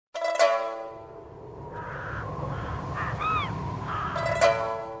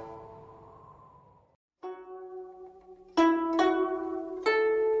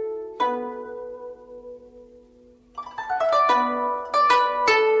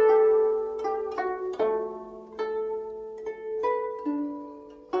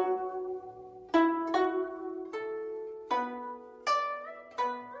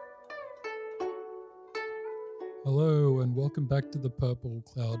and welcome back to the Purple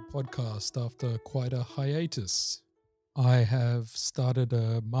Cloud podcast after quite a hiatus. I have started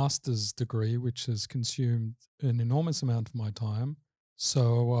a master's degree which has consumed an enormous amount of my time,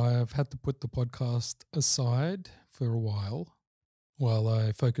 so I've had to put the podcast aside for a while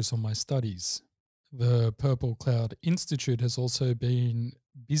I focus on my studies. The Purple Cloud Institute has also been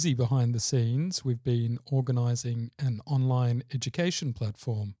busy behind the scenes. We've been organizing an online education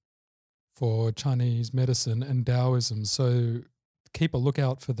platform for Chinese medicine and Taoism, so keep a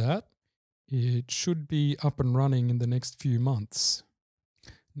lookout for that. It should be up and running in the next few months.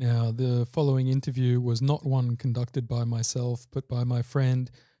 Now, the following interview was not one conducted by myself, but by my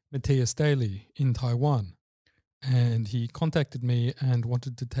friend Mattias Daly in Taiwan. And he contacted me and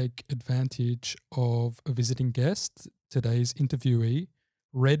wanted to take advantage of a visiting guest, today's interviewee,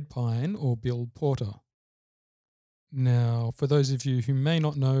 Red Pine or Bill Porter. Now, for those of you who may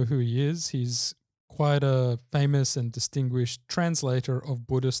not know who he is, he's quite a famous and distinguished translator of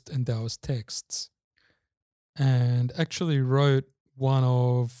Buddhist and Taoist texts, and actually wrote one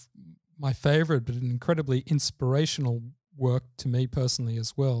of my favorite but an incredibly inspirational work to me personally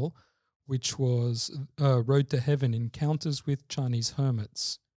as well, which was Road to Heaven, Encounters with Chinese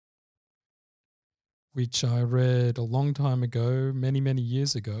Hermits, which I read a long time ago, many, many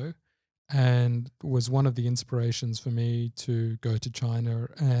years ago, and was one of the inspirations for me to go to China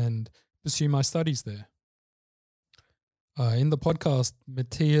and pursue my studies there. In the podcast,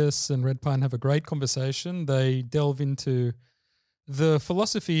 Mattias and Red Pine have a great conversation. They delve into the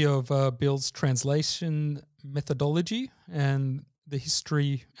philosophy of Bill's translation methodology and the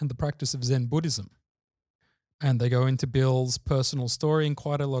history and the practice of Zen Buddhism. And they go into Bill's personal story in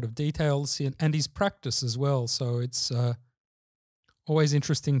quite a lot of details and his practice as well. So it's always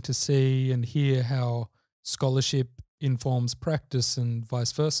interesting to see and hear how scholarship informs practice and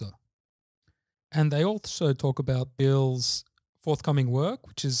vice versa. And they also talk about Bill's forthcoming work,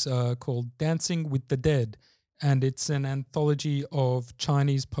 which is called Dancing with the Dead, and it's an anthology of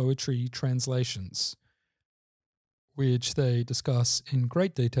Chinese poetry translations, which they discuss in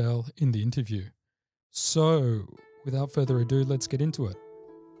great detail in the interview. So, without further ado, let's get into it.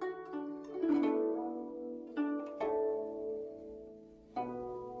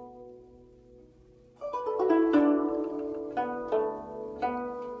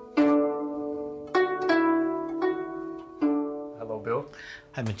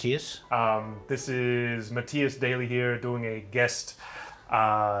 Hi, Mattias. This is Mattias Daly here doing a guest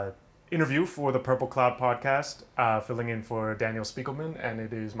interview for the Purple Cloud podcast, filling in for Daniel Spiegelman, and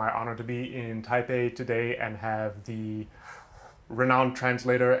it is my honor to be in Taipei today and have the renowned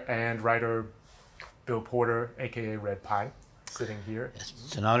translator and writer Bill Porter, aka Red Pine, sitting here.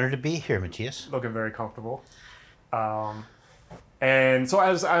 It's an honor to be here, Mattias. Looking very comfortable. And so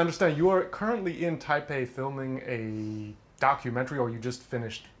as I understand, you are currently in Taipei filming a documentary, or you just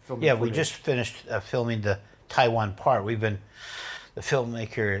finished filming? Yeah, we just finished filming the Taiwan part. The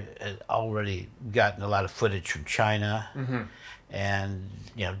filmmaker had already gotten a lot of footage from China, and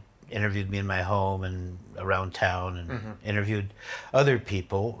interviewed me in my home and around town, and interviewed other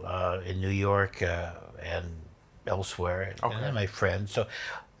people in New York and elsewhere, and my friends. So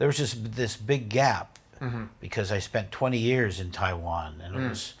there was just this big gap because I spent 20 years in Taiwan, and it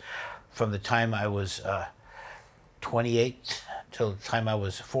was from the time I was 28 till the time I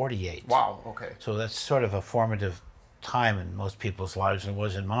was 48. Wow, okay. So that's sort of a formative time in most people's lives, and it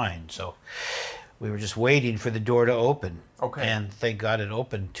was in mine. So we were just waiting for the door to open. Okay. And thank God it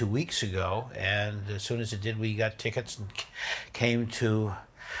opened 2 weeks ago. And as soon as it did, we got tickets and came to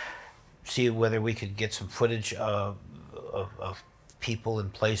see whether we could get some footage of people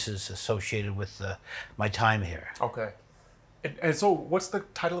and places associated with my time here. Okay. And so what's the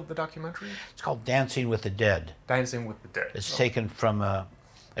title of the documentary? It's called Dancing with the Dead. Dancing with the Dead. It's taken from a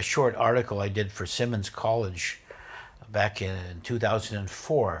short article I did for Simmons College back in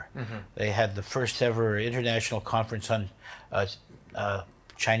 2004. They had the first ever international conference on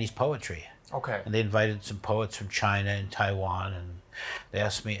Chinese poetry. Okay. And they invited some poets from China and Taiwan, and they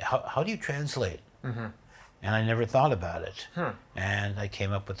asked me, how do you translate? And I never thought about it. And I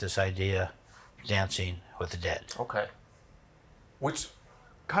came up with this idea, Dancing with the Dead. Okay. Which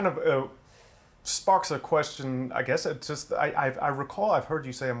kind of sparks a question, I guess. It's just, I recall I've heard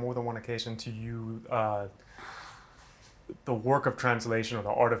you say on more than one occasion to you, the work of translation or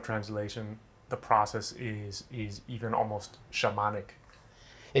the art of translation, the process is even almost shamanic.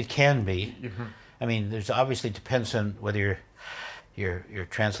 It can be. I mean, there's obviously depends on whether you're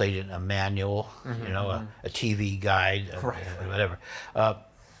translating a manual, a TV guide, whatever.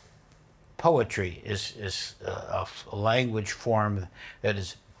 Poetry is a language form that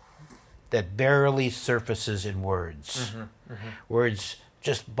is that barely surfaces in words. Words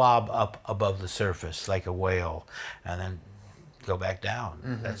just bob up above the surface like a whale and then go back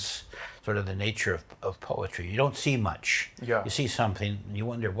down. That's sort of the nature of poetry. You don't see much. Yeah. You see something and you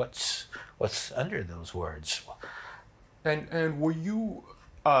wonder what's under those words. And were you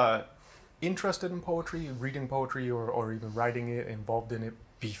interested in poetry, reading poetry, or even writing it, involved in it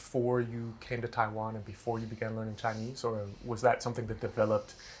before you came to Taiwan and before you began learning Chinese, or was that something that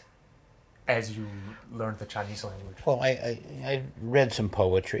developed as you learned the Chinese language? Well, I read some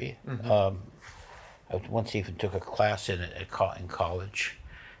poetry. I once even took a class in it in college,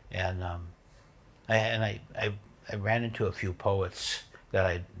 and I ran into a few poets that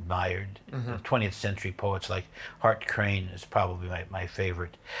I admired. 20th century poets like Hart Crane is probably my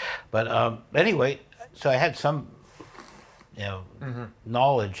favorite. But anyway, so I had some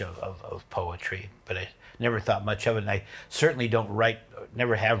knowledge of poetry, but I never thought much of it. And I certainly don't write,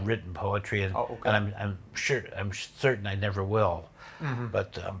 never have written poetry, and, and I'm certain I never will.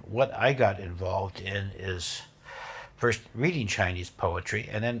 But what I got involved in is first reading Chinese poetry,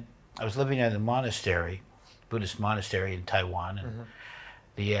 and then I was living in a monastery, Buddhist monastery in Taiwan, and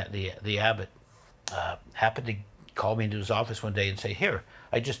the abbot happened to call me into his office one day and say, "Here,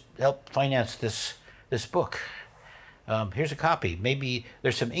 I just helped finance this book. Here's a copy. Maybe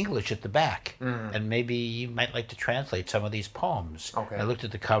there's some English at the back, and maybe you might like to translate some of these poems." Okay. I looked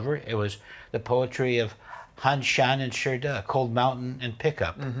at the cover. It was the poetry of Hanshan and Sherde, Cold Mountain and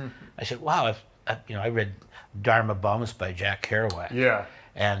Pickup. I said, "Wow, I read Dharma Bums by Jack Kerouac." Yeah.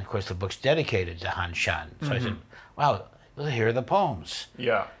 And of course, the book's dedicated to Hanshan. So I said, "Wow, here are the poems."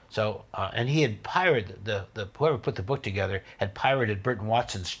 Yeah. So, and he had pirated, whoever put the book together had pirated Burton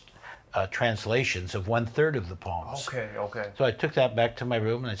Watson's translations of 1/3 of the poems. Okay. So I took that back to my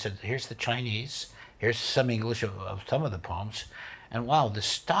room and I said, "Here's the Chinese, here's some English of some of the poems." And wow, the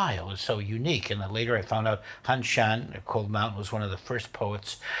style is so unique. And then later I found out Hanshan, Cold Mountain, was one of the first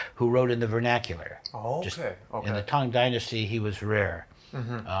poets who wrote in the vernacular. Oh, Just okay. in the Tang-dynasty, he was rare.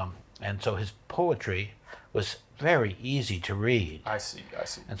 And so his poetry was very easy to read. I see.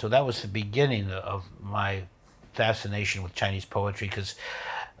 And so that was the beginning of my fascination with Chinese poetry, because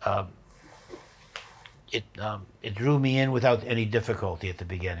it drew me in without any difficulty at the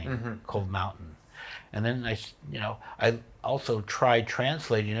beginning, Cold Mountain. And then I also tried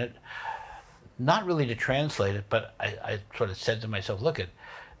translating it, not really to translate it, but I sort of said to myself, look,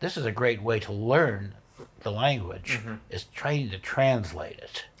 this is a great way to learn the language, is trying to translate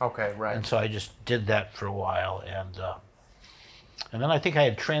it. Okay, right. And so I just did that for a while, and then I think I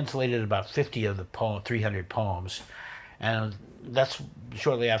had translated about 50 of the 300 poems, and that's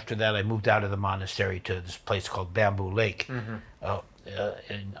shortly after that I moved out of the monastery to this place called Bamboo Lake, above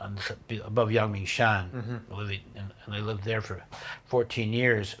Yangmingshan, and I lived there for 14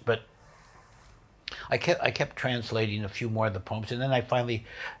 years. But I kept translating a few more of the poems, and then I finally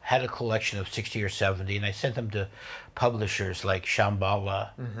had a collection of 60 or 70, and I sent them to publishers like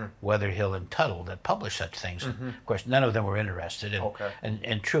Shambhala, Weatherhill, and Tuttle that published such things. Of course, none of them were interested, and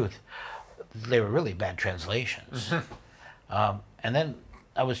in truth, they were really bad translations. And then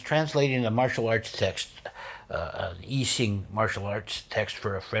I was translating a martial arts text, an I Ching martial arts text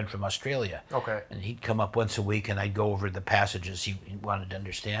for a friend from Australia. Okay. And he'd come up once a week, and I'd go over the passages he wanted to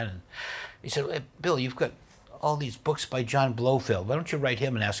understand. And he said, "Hey, Bill, you've got all these books by John Blofeld. Why don't you write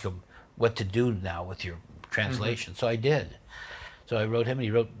him and ask him what to do now with your translation?" So I did. So I wrote him, and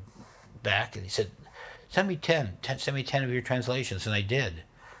he wrote back, and he said, send me 10 of your translations. And I did.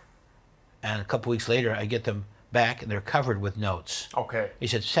 And a couple weeks later, I get them back, and they're covered with notes. Okay. He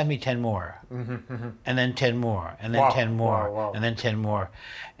said, "Send me 10 more, and then 10 more, and then 10 more, Wow. and then 10 more,"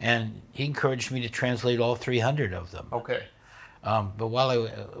 and he encouraged me to translate all 300 of them. Okay. But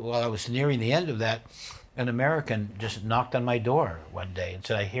while I was nearing the end of that, an American just knocked on my door one day and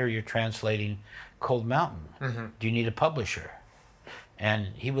said, "I hear you're translating Cold Mountain. Do you need a publisher?"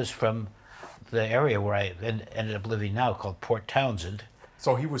 And he was from the area where I ended up living now, called Port Townsend.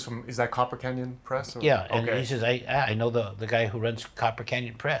 So he was from, is that Copper Canyon Press? Or? Yeah, and he says, I know the guy who runs Copper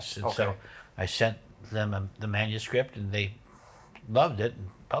Canyon Press. And so I sent them the manuscript, and they loved it and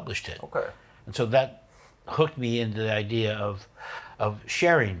published it. Okay. And so that hooked me into the idea of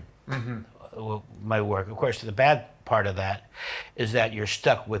sharing my work. Of course, the bad part of that is that you're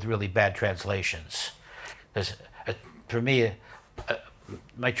stuck with really bad translations. Because for me,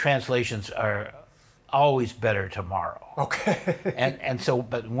 my translations are always better tomorrow. Okay. and so,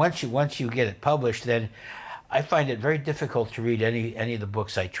 but once you get it published, then I find it very difficult to read any of the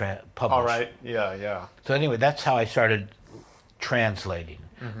books I publish. All right. Yeah. So anyway, that's how I started translating.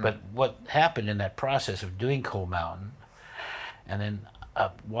 But what happened in that process of doing Cold Mountain, and then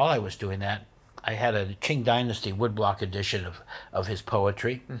while I was doing that, I had a Tang-dynasty woodblock edition of his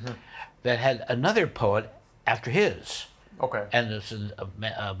poetry that had another poet after his. Okay. And this is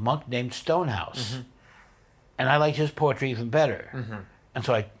a monk named Stonehouse. And I liked his poetry even better. And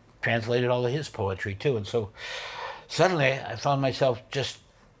so I translated all of his poetry too. And so suddenly I found myself just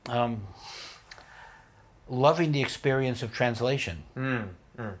loving the experience of translation. And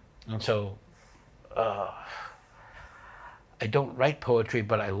so I don't write poetry,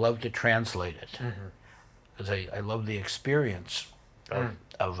 but I love to translate it. Because I love the experience of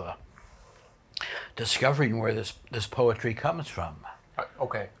discovering where this poetry comes from.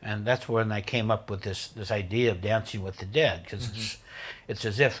 Okay. And that's when I came up with this idea of dancing with the dead, because it's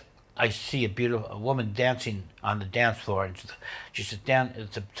as if I see a woman dancing on the dance floor, and she says, "Dan,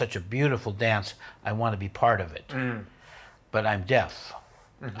 it's such a beautiful dance. I want to be part of it, but I'm deaf.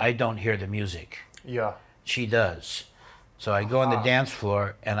 I don't hear the music. Yeah. She does. So I go on the dance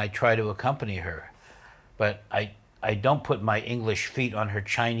floor and I try to accompany her, but I don't put my English feet on her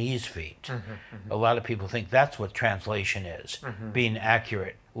Chinese feet. A lot of people think that's what translation is, being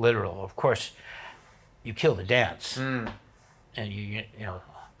accurate, literal. Of course, you kill the dance, and you know.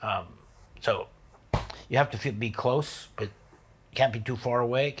 So you have to be close, but you can't be too far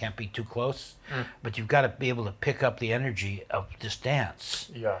away, can't be too close. But you've got to be able to pick up the energy of this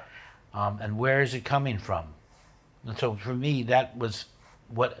dance. Yeah. And where is it coming from? And so for me, that was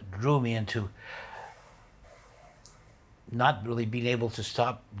what drew me into not really being able to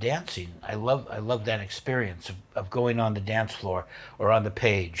stop dancing. I love that experience of going on the dance floor or on the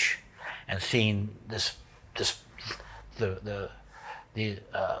page and seeing the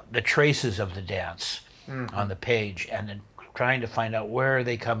traces of the dance on the page, and then trying to find out where are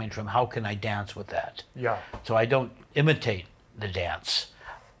they coming from, how can I dance with that? Yeah. So I don't imitate the dance,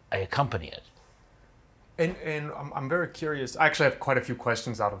 I accompany it. And I'm very curious. I actually have quite a few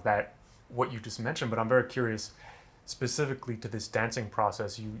questions out of that, what you just mentioned, but I'm very curious specifically to this dancing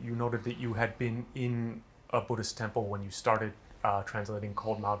process. You noted that you had been in a Buddhist temple when you started translating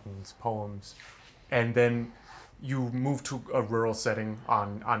Cold Mountain's poems, and then you moved to a rural setting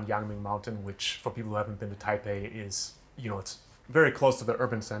on Yangming Mountain, which for people who haven't been to Taipei is, it's very close to the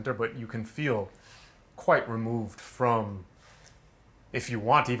urban center, but you can feel quite removed from, if you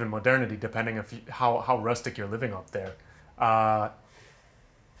want, even modernity, depending on how rustic you're living up there.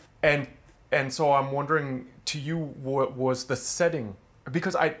 And so I'm wondering, to you, what was the setting?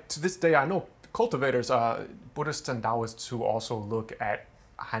 Because to this day, I know cultivators, Buddhists and Taoists, who also look at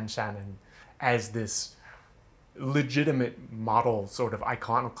Hanshan as this legitimate model, sort of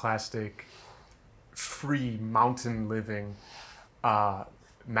iconoclastic, free mountain living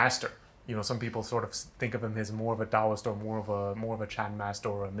master. Some people sort of think of him as more of a Taoist or more of a Chan master,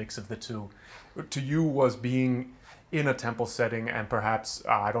 or a mix of the two. To you, was being in a temple setting, and perhaps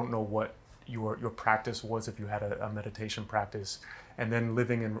I don't know what your practice was, if you had a meditation practice, and then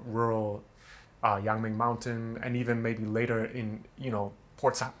living in rural Yangming Mountain, and even maybe later in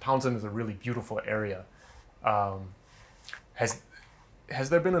Port Townsend is a really beautiful area. Has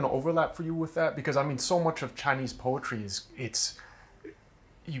there been an overlap for you with that? Because I mean, so much of Chinese poetry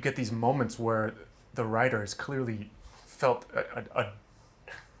you get these moments where the writer has clearly felt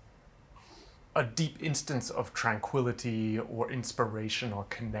a deep instance of tranquility or inspiration or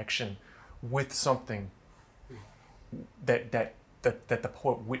connection with something that the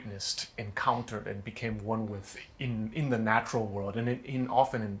poet witnessed, encountered, and became one with in the natural world, and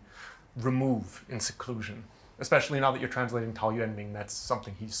often removed in seclusion. Especially now that you're translating Tao Yuanming, that's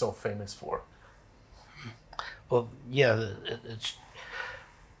something he's so famous for. Well, yeah,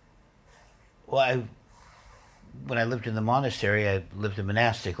 when I lived in the monastery, I lived a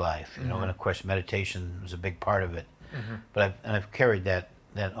monastic life, and of course meditation was a big part of it. But I've carried that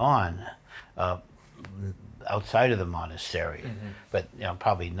on outside of the monastery, but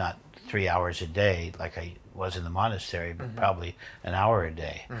probably not 3 hours a day like I was in the monastery, but probably an hour a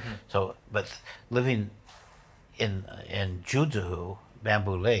day. So, but living in Juzuhu,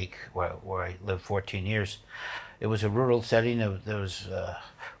 Bamboo Lake, where I lived 14 years, it was a rural setting. There was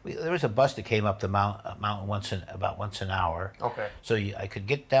a bus that came up the mountain about once an hour. Okay. So I could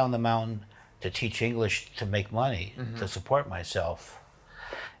get down the mountain to teach English, to make money, to support myself,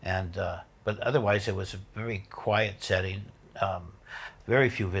 and but otherwise it was a very quiet setting, very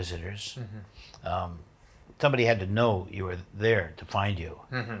few visitors. Somebody had to know you were there to find you.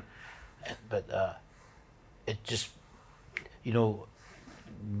 But it just,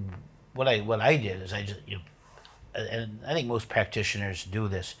 what I did is I just, and I think most practitioners do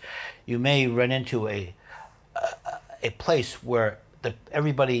this. You may run into a place where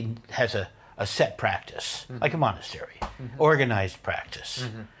everybody has a a set practice, like a monastery, organized practice.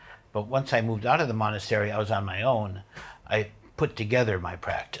 But once I moved out of the monastery, I was on my own. I put together my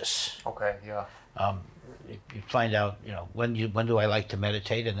practice. Okay, yeah. You find out, when do I like to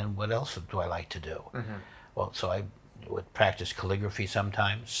meditate, and then what else do I like to do? Well, so I would practice calligraphy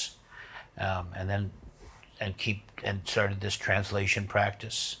sometimes, and started this translation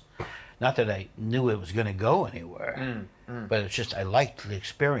practice. Not that I knew it was going to go anywhere, but it's just I liked the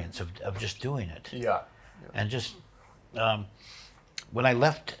experience of just doing it. Yeah. And just when I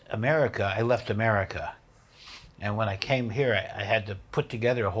left America, and when I came here, I had to put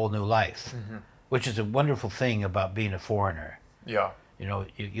together a whole new life, which is a wonderful thing about being a foreigner. Yeah.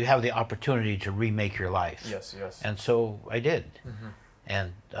 You have the opportunity to remake your life. Yes, yes. And so I did.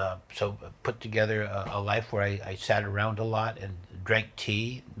 And so I put together a life where I sat around a lot and drank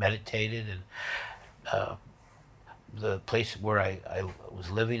tea, meditated, and the place where I was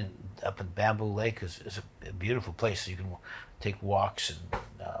living up in Bamboo Lake is a beautiful place. You can take walks, and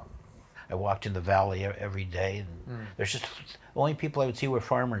I walked in the valley every day, and there's just the only people I would see were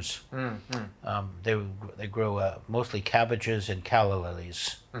farmers. They grow mostly cabbages and calla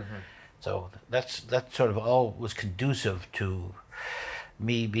lilies. So that sort of all was conducive to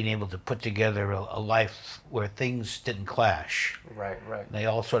me being able to put together a life where things didn't clash. Right. They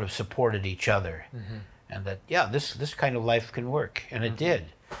all sort of supported each other, and that this kind of life can work, and it did.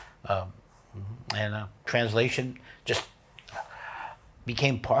 And translation just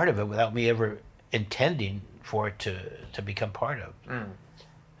became part of it without me ever intending for it to become part of.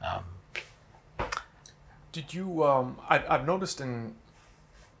 Did you? I've noticed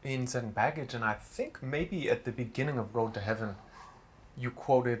in Zen Baggage, and I think maybe at the beginning of Road to Heaven, you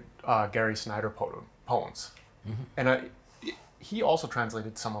quoted Gary Snyder poems, and he also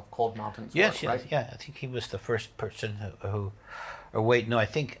translated some of Cold Mountain's work, right? Yeah. I think he was the first person who or wait, no, I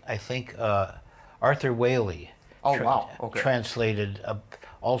think Arthur Whaley. Oh, wow. Okay. Translated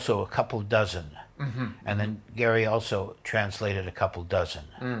also a couple dozen, and then Gary also translated a couple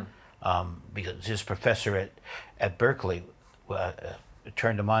dozen, because his professor at Berkeley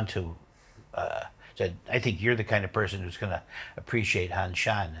turned him on to. Said, I think you're the kind of person who's going to appreciate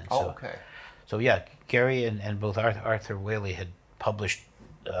Hanshan. And so yeah, Gary and both Arthur Whaley had published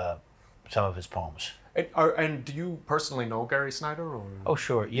some of his poems. And do you personally know Gary Snyder? Or? Oh,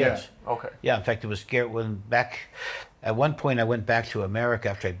 sure, yes. Yeah. Okay. Yeah, in fact, it was Gary, at one point I went back to America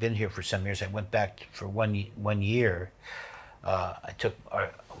after I'd been here for some years. I went back for one year. I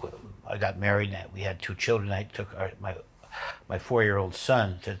got married, and we had 2 children. I took my 4-year-old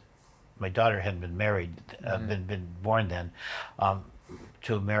son my daughter hadn't been married, been born then,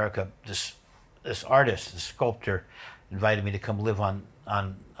 to America. This artist, this sculptor, invited me to come live on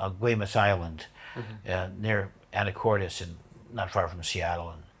Guaymas Island, near Anacortes, and not far from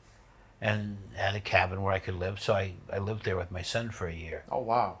Seattle, and had a cabin where I could live. So I lived there with my son for a year. Oh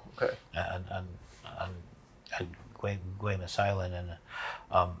wow! Okay. On Guaymas Island,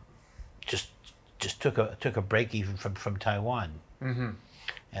 and just took a break even from Taiwan,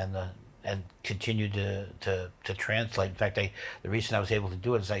 and continued to translate. In fact, the reason I was able to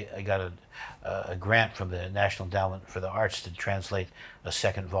do it is I got a grant from the National Endowment for the Arts to translate a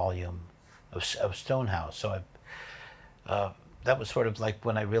second volume of Stonehouse. So that was sort of like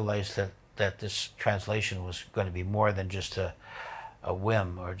when I realized that this translation was going to be more than just a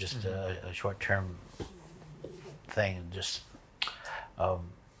whim or just a short-term thing. And just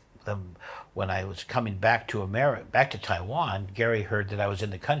when I was coming back to back to Taiwan, Gary heard that I was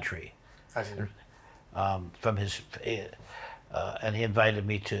in the country. I see. From his, and he invited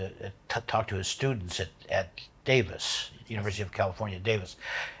me to talk to his students at Davis, University of California, Davis.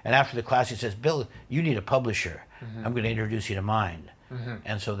 And after the class, he says, "Bill, you need a publisher. I'm going to introduce you to mine."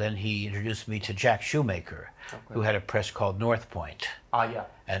 And so then he introduced me to Jack Shoemaker, who had a press called North Point. Yeah.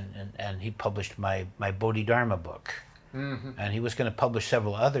 And he published my Bodhidharma book. And he was going to publish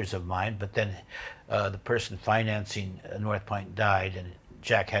several others of mine, but then the person financing North Point died, and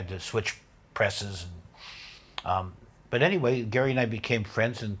Jack had to switch presses. But anyway, Gary and I became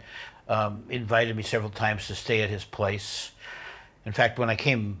friends, and invited me several times to stay at his place. In fact, when I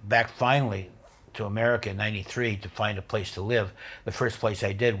came back finally to America in '93 to find a place to live, the first place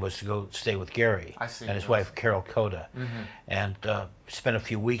I did was to go stay with Gary and his wife, Carol Coda, and spent a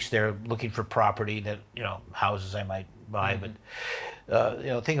few weeks there looking for property that, houses I might buy.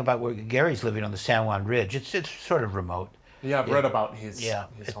 But think about where Gary's living on the San Juan Ridge. It's sort of remote. Yeah, I've read about his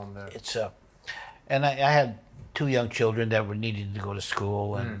home there. It's and I had 2 young children that were needing to go to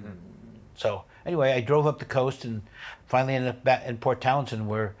school, and so anyway, I drove up the coast and finally ended up back in Port Townsend,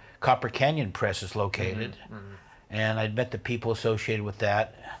 where Copper Canyon Press is located, and I'd met the people associated with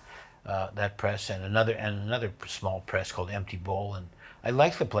that. that press, and another small press called Empty Bowl, and I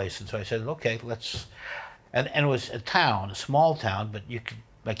liked the place, and so I said, okay, let's. And it was a small town, but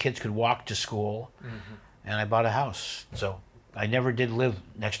my kids could walk to school, and I bought a house. So I never did live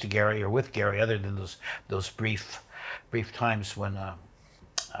next to Gary or with Gary, other than those brief times when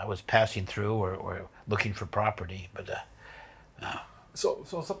I was passing through or looking for property. But so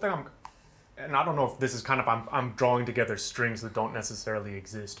something and I don't know if this is kind of I'm drawing together strings that don't necessarily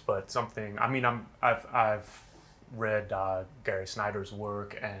exist, but something. I mean, I've read Gary Snyder's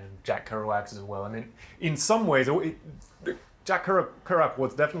work and Jack Kerouac's as well, and in some ways, Jack Kerouac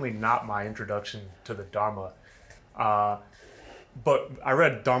was definitely not my introduction to the Dharma. But I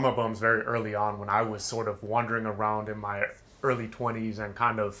read Dharma Bums very early on when I was sort of wandering around in my early 20s and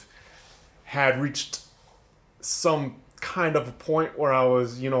kind of had reached some kind of a point where I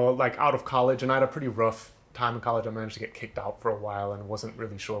was, like out of college, and I had a pretty rough time in college. I managed to get kicked out for a while and wasn't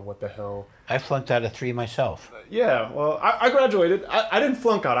really sure what the hell. I flunked out of 3 myself. Yeah, well, I graduated. I didn't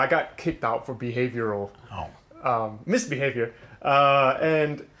flunk out. I got kicked out for behavioral misbehavior.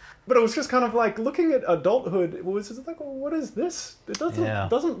 But it was just kind of like looking at adulthood. It was just like, well, what is this? It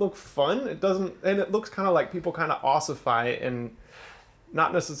doesn't look fun. It doesn't, and it looks kind of like people kind of ossify it, and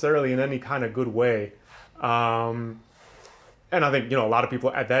not necessarily in any kind of good way. And I think a lot of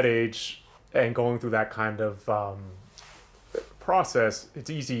people at that age and going through that kind of process, it's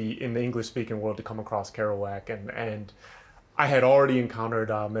easy in the English-speaking world to come across Kerouac, and I had already encountered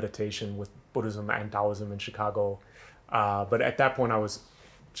meditation with Buddhism and Taoism in Chicago, but at that point I was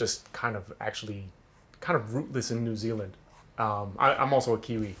just kind of rootless in New Zealand. I'm also a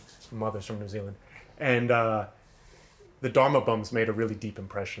Kiwi. My mother's from New Zealand. And the Dharma Bums made a really deep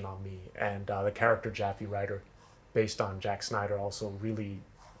impression on me. And the character Jaffe Ryder, based on Jack Snyder, also really,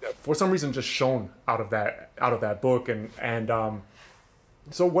 for some reason, just shone out of that book. And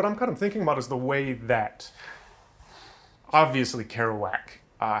so what I'm kind of thinking about is the way that, obviously, Kerouac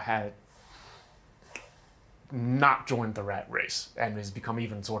had not joined the rat race and has become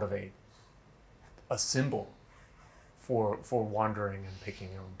even sort of a symbol for wandering and picking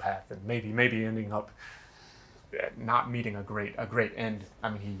your own path, and maybe ending up not meeting a great end. I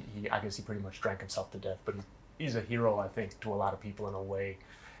mean, he I guess he pretty much drank himself to death, but he's a hero, I think, to a lot of people in a way.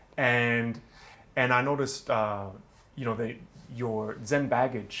 And I noticed your Zen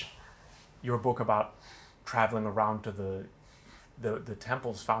Baggage, your book about traveling around to the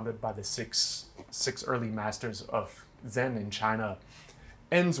temples founded by the six early masters of Zen in China,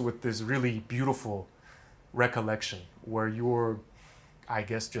 ends with this really beautiful recollection where you're, I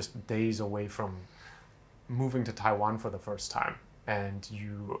guess, just days away from moving to Taiwan for the first time. And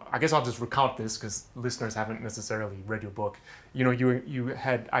I guess I'll just recount this because listeners haven't necessarily read your book. You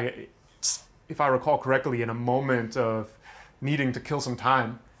had, if I recall correctly, in a moment of needing to kill some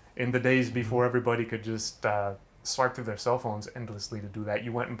time in the days before everybody could just swipe through their cell phones endlessly to do that,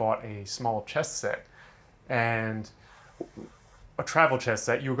 you went and bought a small chess set and a travel chess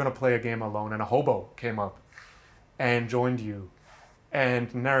set. You were going to play a game alone, and a hobo came up and joined you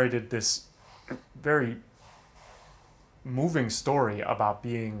and narrated this very moving story about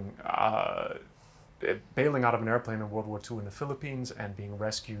being bailing out of an airplane in World War II in the Philippines and being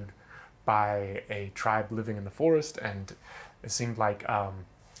rescued by a tribe living in the forest. And it seemed like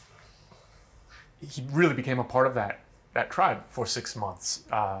he really became a part of that tribe for 6 months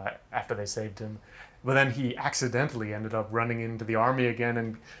after they saved him. But then he accidentally ended up running into the army again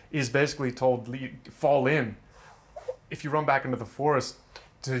and is basically told, fall in. If you run back into the forest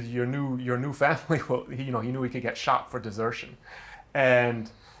to your new family, well, he knew he could get shot for desertion.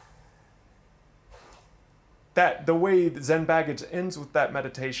 And that the way Zen Baggage ends with that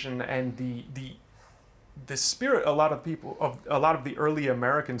meditation and the spirit, a lot of the early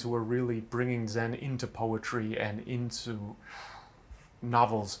Americans who were really bringing Zen into poetry and into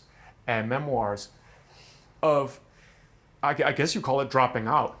novels and memoirs of, I guess you call it dropping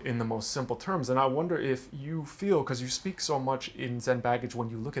out in the most simple terms. And I wonder if you feel, because you speak so much in Zen Baggage,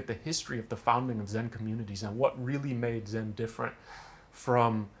 when you look at the history of the founding of Zen communities and what really made Zen different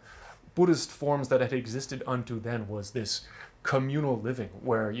from Buddhist forms that had existed unto then, was this communal living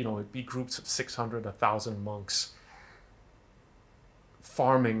where, it'd be groups of 600, 1,000 monks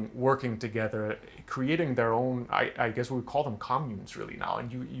farming, working together, creating their own, I guess we would call them communes really now.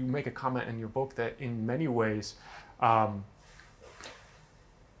 And you make a comment in your book that in many ways,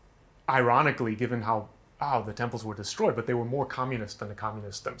 ironically, given how the temples were destroyed, but they were more communist than the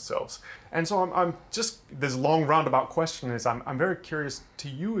communists themselves. And so I'm just, this long roundabout question is, I'm very curious to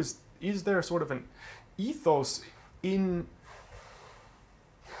you, is there sort of an ethos in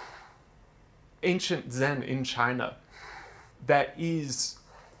ancient Zen in China that is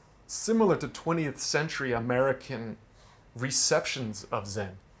similar to 20th century American receptions of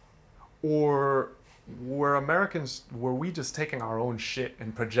Zen? Or were we just taking our own shit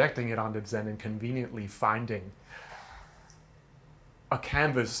and projecting it onto Zen and conveniently finding a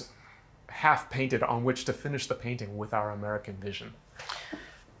canvas half painted on which to finish the painting with our American vision?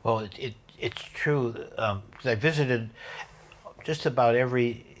 Well, it's true. 'Cause I visited just about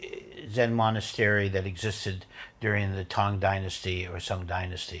every Zen monastery that existed during the Tang-dynasty or Song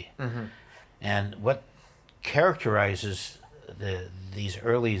dynasty. And what characterizes these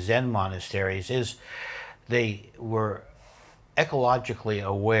early Zen monasteries is they were ecologically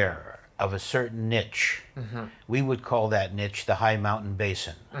aware of a certain niche. We would call that niche the high mountain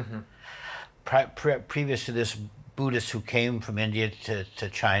basin. Previous to this, Buddhists who came from India to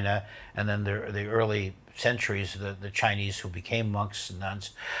China, and then the early centuries, the Chinese who became monks and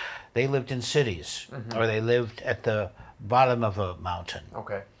nuns, they lived in cities, or they lived at the bottom of a mountain.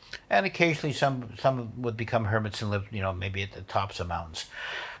 Okay. And occasionally some would become hermits and live, maybe at the tops of mountains.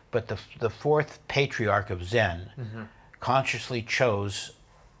 But the fourth patriarch of Zen consciously chose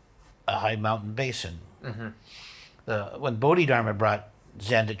a high mountain basin. When Bodhidharma brought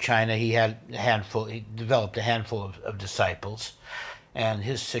Zen to China, he developed a handful of disciples, and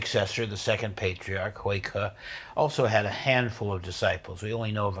his successor, the second patriarch, Huike, also had a handful of disciples. We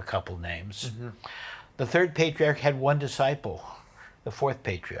only know of a couple names. The third patriarch had one disciple, the fourth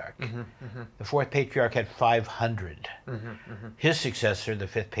patriarch. The fourth patriarch had 500. His successor, the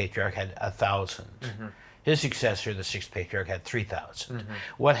fifth patriarch, had 1,000. His successor, the sixth patriarch, had 3,000.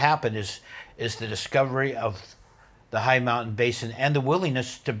 What happened is the discovery of the high mountain basin and the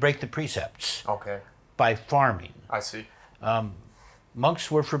willingness to break the precepts by farming. I see.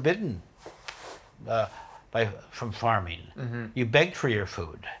 Monks were forbidden from farming. You begged for your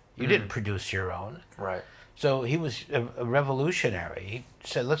food. You didn't produce your own. Right. So he was a revolutionary. He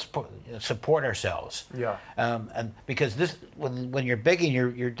said, let's support ourselves. Yeah. And because when you're begging,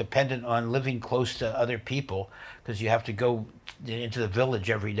 you're dependent on living close to other people, because you have to go into the village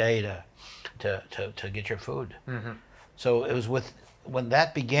every day to get your food. So it was when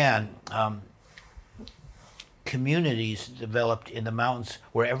that began, communities developed in the mountains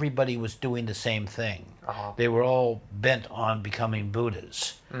where everybody was doing the same thing. They were all bent on becoming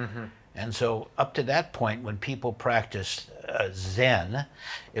Buddhas. And so up to that point, when people practiced Zen,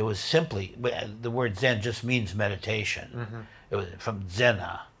 it was simply, the word Zen just means meditation. It was from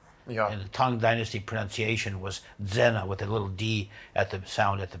Zena. And the Tang-dynasty pronunciation was Zena with a little D at the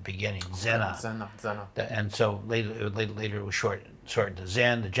sound at the beginning. Zena. Zena. And so later it was shortened to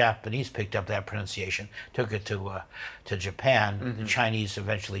Zen. The Japanese picked up that pronunciation, took it to Japan. The Chinese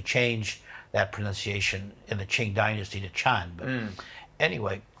eventually changed that pronunciation in the Qing dynasty to Chan. But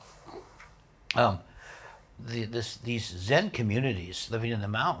anyway, these Zen communities living in the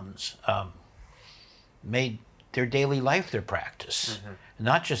mountains made their daily life their practice,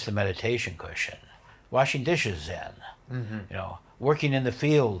 not just the meditation cushion. Washing dishes, Zen. Working in the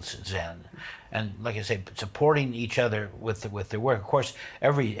fields, Zen. And like I say, supporting each other with their work. Of course,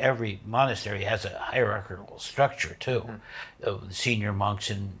 every monastery has a hierarchical structure too. Senior monks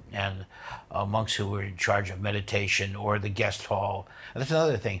and monks who were in charge of meditation, or the guest hall. And that's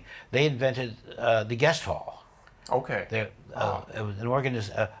another thing. They invented the guest hall. It was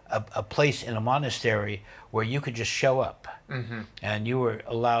a place in a monastery where you could just show up, and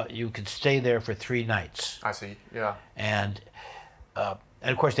you could stay there for 3 nights. I see. Yeah. And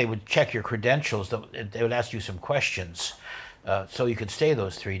of course they would check your credentials. They would ask you some questions, so you could stay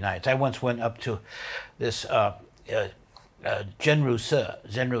those 3 nights. I once went up to this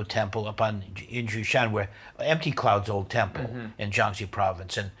Zenru temple up on Yingwu, where Empty Cloud's old temple in Jiangxi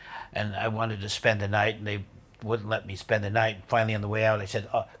province, and I wanted to spend the night, and they wouldn't let me spend the night. Finally, on the way out, I said,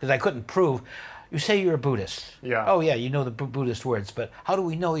 because I couldn't prove. You say you're a Buddhist. Yeah. Oh yeah, you know the Buddhist words, but how do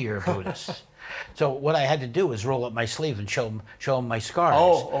we know you're a Buddhist? So what I had to do was roll up my sleeve and show them my scars.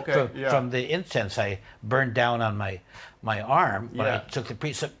 From the incense I burned down on my arm when I took the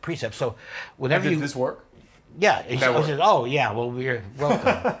precept. So whenever did this work? Yeah. I said, oh yeah, well, we're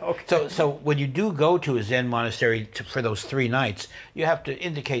welcome. So when you do go to a Zen monastery for those 3 nights, you have to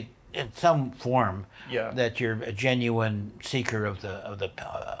indicate in some form that you're a genuine seeker of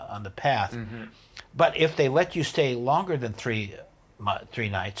on the path. But if they let you stay longer than 3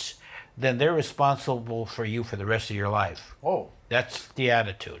 nights, then they're responsible for you for the rest of your life. That's the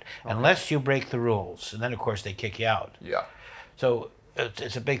attitude. Unless you break the rules, and then of course they kick you out. So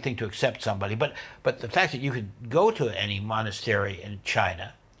it's a big thing to accept somebody. But the fact that you could go to any monastery in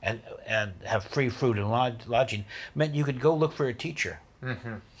China and have free food and lodging meant you could go look for a teacher.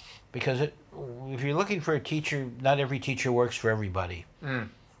 Because if you're looking for a teacher, not every teacher works for everybody.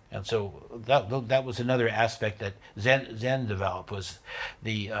 And so that was another aspect that Zen developed, was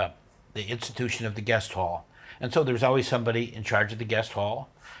the institution of the guest hall. And so there's always somebody in charge of the guest hall,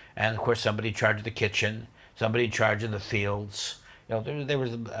 and of course somebody in charge of the kitchen, somebody in charge of the fields. You know, there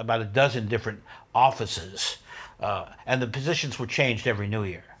was about a dozen different offices, and the positions were changed every New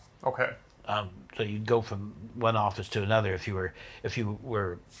Year. Okay. So you'd go from one office to another if you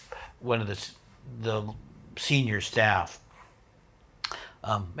were one of the senior staff.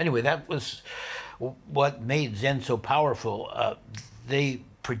 Anyway, that was what made Zen so powerful. They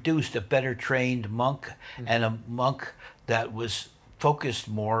produced a better trained monk, and a monk that was focused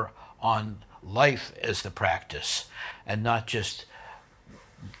more on life as the practice, and not just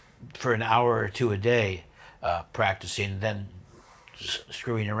for an hour or two a day practicing, then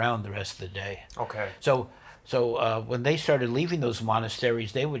screwing around the rest of the day. Okay. So when they started leaving those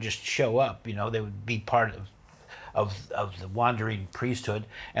monasteries, they would just show up. You know, they would be part of the wandering priesthood,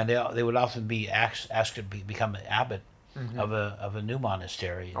 and they would often be asked to become an abbot of a new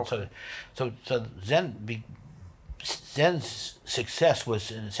monastery. And Okay. so Zen's success was,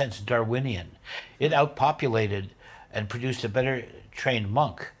 in a sense, Darwinian. It outpopulated and produced a better trained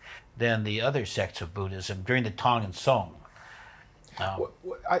monk than the other sects of Buddhism during the Tang and Song.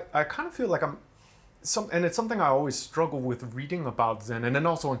 I kind of feel like and it's something I always struggle with reading about Zen, and then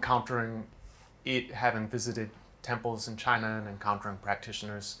also encountering it, having visited temples in China and encountering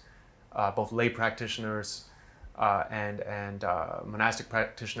practitioners, both lay practitioners and monastic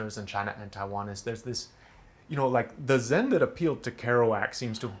practitioners in China and Taiwan. Is there's this, you know, like the Zen that appealed to Kerouac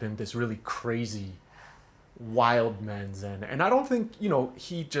seems to have been this really crazy, wild man Zen. And I don't think, you know,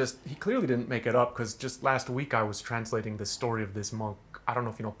 he clearly didn't make it up, because just last week I was translating the story of this monk, I don't know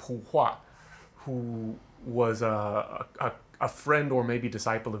if you know Pu Hua, who was a friend or maybe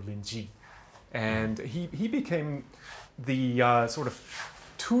disciple of Lin Ji. And he became the sort of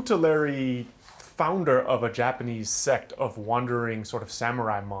tutelary founder of a Japanese sect of wandering sort of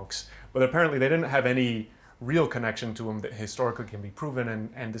samurai monks. But apparently they didn't have any real connection to him that historically can be proven.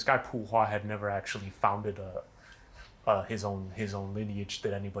 And this guy Pu Hua had never actually founded his own lineage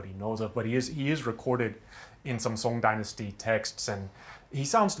that anybody knows of. But he is recorded in some Song Dynasty texts, and he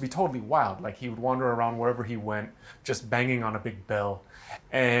sounds to be totally wild. Like he would wander around wherever he went, just banging on a big bell,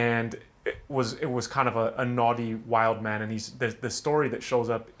 and it was kind of a naughty wild man. And there's the story that shows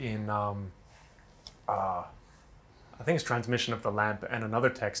up in I think it's Transmission of the Lamp and another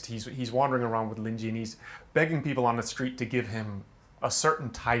text. He's wandering around with Linji, and he's begging people on the street to give him a certain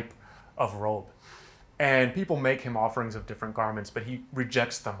type of robe. And people make him offerings of different garments, but he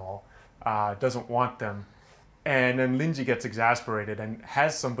rejects them all, doesn't want them. And then Linji gets exasperated and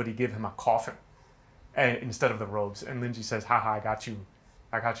has somebody give him a coffin instead of the robes. And Linji says, haha, I got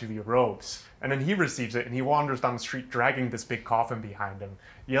you your robes. And then he receives it, and he wanders down the street dragging this big coffin behind him,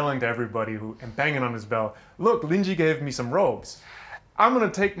 yelling to everybody and banging on his bell, look, Linji gave me some robes. I'm going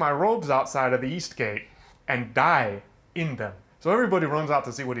to take my robes outside of the East Gate and die in them. So everybody runs out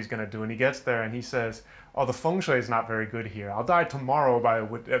to see what he's going to do, and he gets there and he says, oh, the feng shui is not very good here. I'll die tomorrow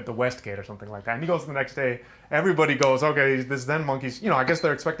at the West Gate or something like that. And he goes the next day. Everybody goes, okay, this Zen monkey's, I guess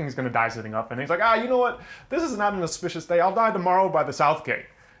they're expecting he's going to die sitting up. And he's like, you know what? This is not an auspicious day. I'll die tomorrow by the South Gate.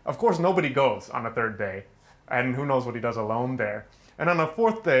 Of course, nobody goes on the third day. And who knows what he does alone there. And on the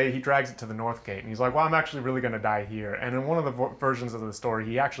fourth day, he drags it to the North Gate. And he's like, well, I'm actually really going to die here. And in one of the versions of the story,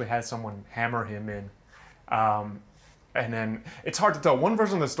 he actually has someone hammer him in. And then it's hard to tell. One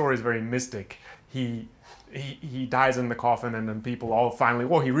version of the story is very mystic. He dies in the coffin, and then people all finally,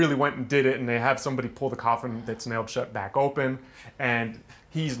 well, he really went and did it, and they have somebody pull the coffin that's nailed shut back open, and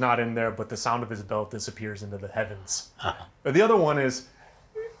he's not in there, but the sound of his bell disappears into the heavens. But the other one is,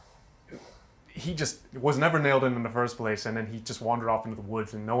 he just was never nailed in the first place, and then he just wandered off into the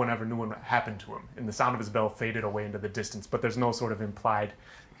woods, and no one ever knew what happened to him, and the sound of his bell faded away into the distance, but there's no sort of implied,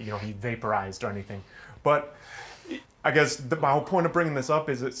 he vaporized or anything. But I guess my whole point of bringing this up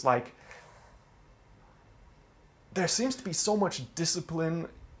is it's like, there seems to be so much discipline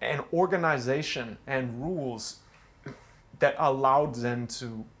and organization and rules that allowed Zen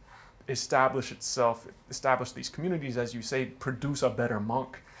to establish these communities, as you say, produce a better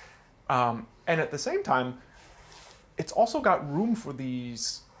monk. And at the same time, it's also got room for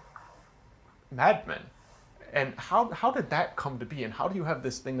these madmen. And how did that come to be? And how do you have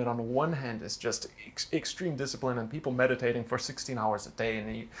this thing that on the one hand is just extreme discipline and people meditating for 16 hours a day?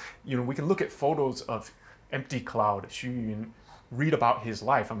 And we can look at photos of Empty Cloud, Shiwu, read about his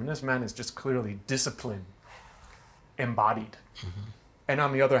life. I mean, this man is just clearly discipline embodied. Mm-hmm. And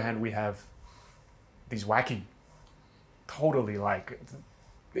on the other hand, we have these wacky, totally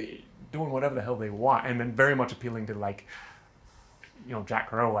doing whatever the hell they want, and then very much appealing to Jack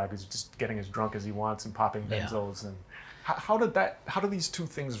Kerouac who's just getting as drunk as he wants and popping benzos. And how do these two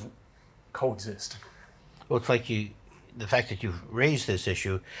things coexist? Well, it's like the fact that you've raised this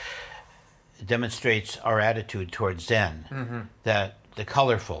issue demonstrates our attitude towards Zen, that the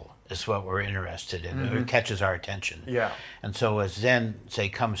colorful is what we're interested in. It catches our attention. Yeah. And so as Zen, say,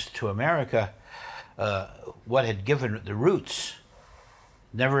 comes to America, what had given it the roots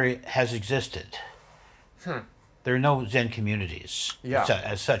never has existed. There are no Zen communities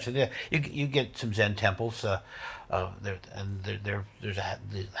as such. You get some Zen temples, there's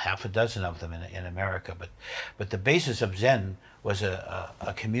half a dozen of them in America. But the basis of Zen was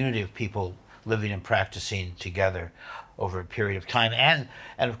a community of people living and practicing together over a period of time, and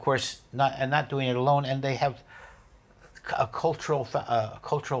of course not doing it alone. And they have a cultural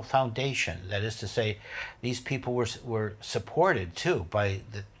foundation. That is to say, these people were supported too by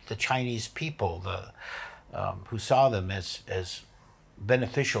the Chinese people, who saw them as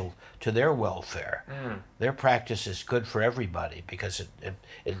beneficial to their welfare. Their practice is good for everybody because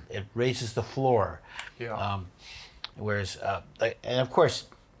it raises the floor. Whereas, and of course,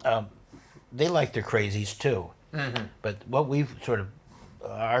 they like their crazies too. But what we've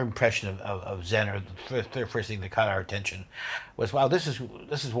our impression of Zen, or the first thing that caught our attention, was, wow, this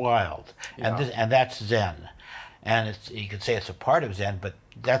is wild, and that's Zen, and you could say it's a part of Zen, but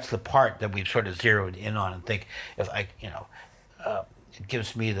that's the part that we've sort of zeroed in on and think, if it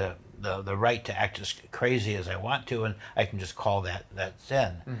gives me the right to act as crazy as I want to, and I can just call that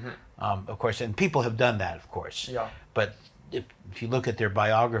Zen. Of course, and people have done that, of course. But if you look at their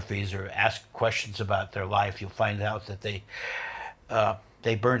biographies or ask questions about their life, you'll find out that they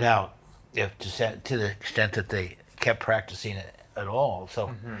burned out to the extent that they kept practicing it at all.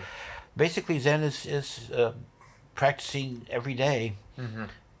 So basically, Zen is practicing every day,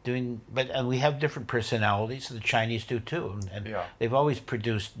 and we have different personalities. The Chinese do too, and they've always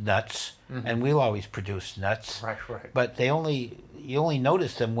produced nuts, and we'll always produce nuts. Right. But you only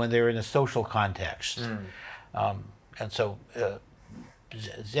notice them when they're in a social context, and so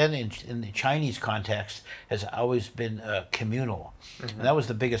Zen in the Chinese context has always been communal, and that was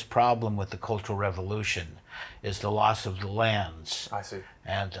the biggest problem with the Cultural Revolution, is the loss of the lands. I see.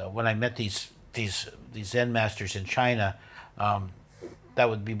 And when I met these Zen masters in China, that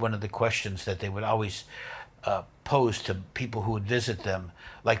would be one of the questions that they would always pose to people who would visit them.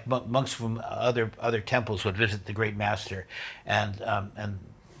 Like monks from other temples would visit the great master, and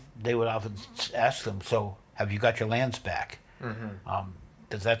they would often ask them, "So, have you got your lands back?"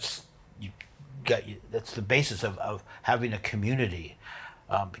 Because that's the basis of having a community.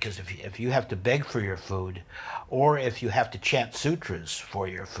 Because if you have to beg for your food, or if you have to chant sutras for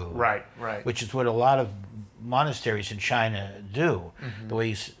your food, right, which is what a lot of monasteries in China do,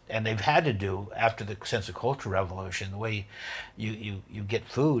 and they've had to do after the sense of Cultural Revolution. The way you get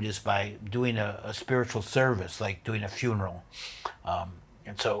food is by doing a spiritual service, like doing a funeral,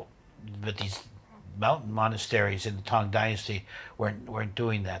 and so, but these mountain monasteries in the Tang-dynasty weren't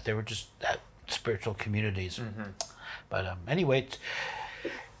doing that. They were just spiritual communities. But anyway.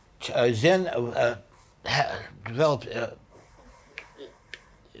 Zen developed in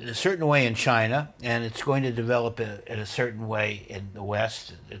a certain way in China, and it's going to develop in a certain way in the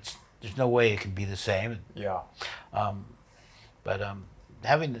West. There's no way it can be the same. But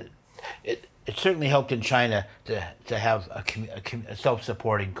having it certainly helped in China to have a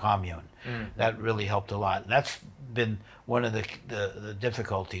self-supporting commune. That really helped a lot. And that's been one of the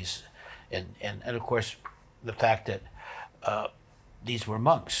difficulties, and of course the fact that these were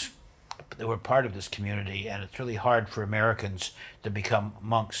monks. They were part of this community, and it's really hard for Americans to become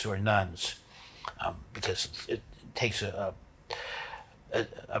monks or nuns because it takes a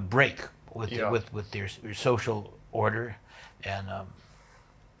break with your social order and a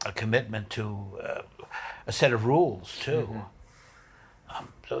commitment to a set of rules too.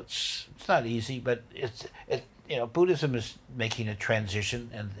 So it's not easy, but Buddhism is making a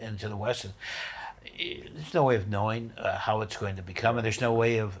transition into the West. And there's no way of knowing how it's going to become, and there's no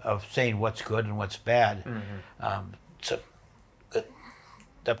way of saying what's good and what's bad. So it's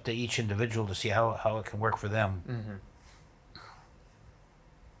up to each individual to see how it can work for them.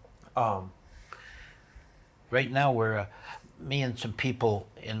 Right now, we're me and some people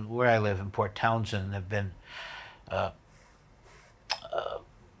in where I live in Port Townsend have been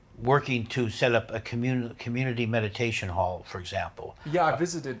working to set up a community meditation hall, for example. Yeah, I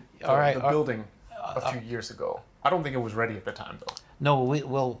visited the building a few years ago. I don't think it was ready at the time, though.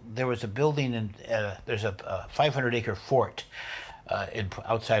 No, there was a building, and there's a 500-acre fort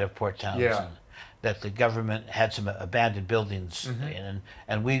outside of Port Townsend that the government had some abandoned buildings in,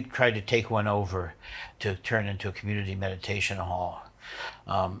 and we tried to take one over to turn into a community meditation hall.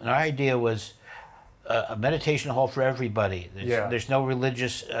 And our idea was a meditation hall for everybody. There's no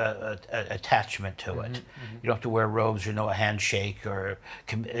religious attachment to it. You don't have to wear robes or know a handshake or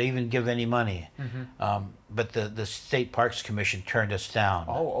even give any money. But the State Parks Commission turned us down.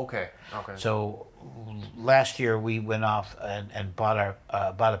 Oh, okay. Okay. So last year we went off and bought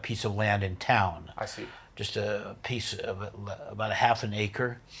a piece of land in town. I see. Just a piece of about a half an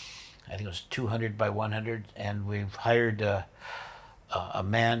acre. I think it was 200 by 100, and we've hired a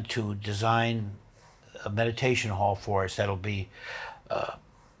man to design a meditation hall for us that'll be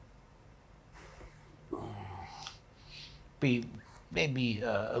maybe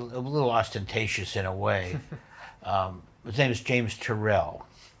a little ostentatious in a way. His name is James Terrell.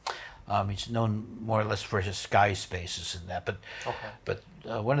 He's known more or less for his sky spaces and that, but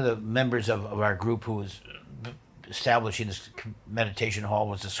one of the members of our group who was establishing this meditation hall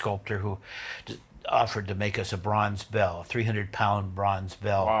was a sculptor who offered to make us a bronze bell, a 300-pound bronze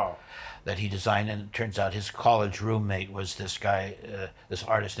bell. Wow. That he designed, and it turns out his college roommate was this guy, this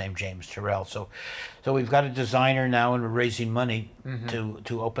artist named James Terrell. So we've got a designer now, and we're raising money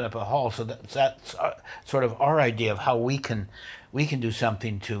to open up a hall. So that's sort of our idea of how we can do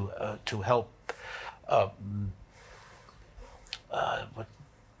something to help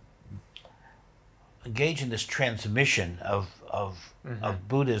engage in this transmission of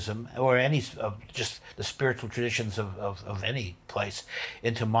Buddhism or any of just the spiritual traditions of any place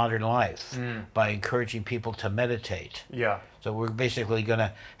into modern life by encouraging people to meditate. Yeah. So we're basically going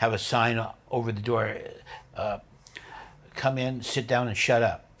to have a sign over the door: come in, sit down, and shut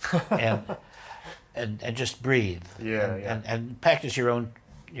up, and just breathe. And practice your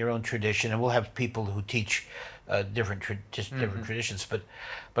own tradition. And we'll have people who teach different traditions.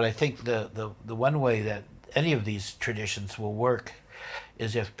 But I think the one way that any of these traditions will work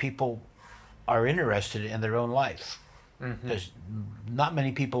is if people are interested in their own life. Because not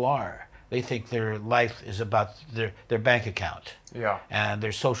many people are. They think their life is about their bank account and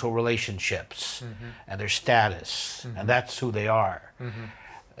their social relationships and their status, and that's who they are.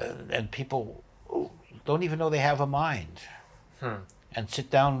 And people don't even know they have a mind and sit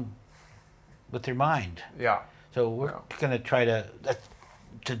down with their mind. So we're going to try to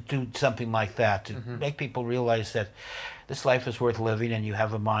do something like that, to make people realize that this life is worth living and you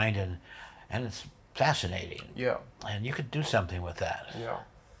have a mind, and it's fascinating. And you could do something with that.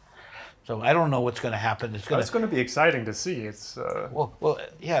 So I don't know what's going to happen. It's going to be exciting to see. It's well,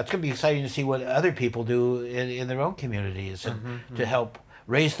 yeah, it's going to be exciting to see what other people do in their own communities and to help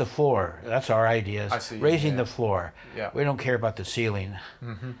raise the floor. That's our idea. Raising the floor. We don't care about the ceiling.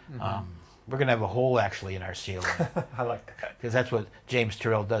 We're going to have a hole actually in our ceiling. I like that. Because that's what James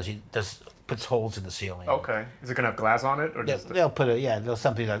Terrell does. He puts holes in the ceiling. Okay. Is it going to have glass on it? Or yeah, they'll put there's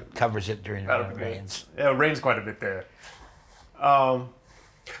something that covers it during the rains. Yeah, it rains quite a bit there.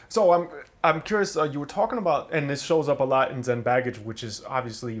 So I'm curious, you were talking about, and this shows up a lot in Zen Baggage, which is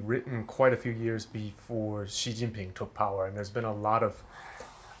obviously written quite a few years before Xi Jinping took power, and there's been a lot of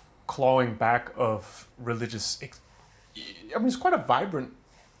clawing back of religious, it's quite a vibrant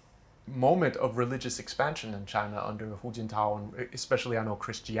moment of religious expansion in China under Hu Jintao, and especially I know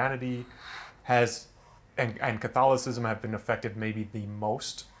Christianity has, and Catholicism have been affected maybe the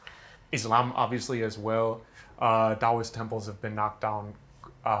most. Islam obviously as well. Taoist temples have been knocked down.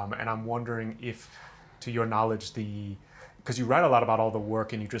 And I'm wondering if, to your knowledge, because you write a lot about all the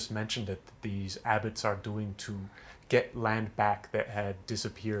work, and you just mentioned that these abbots are doing to get land back that had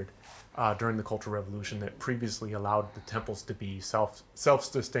disappeared during the Cultural Revolution that previously allowed the temples to be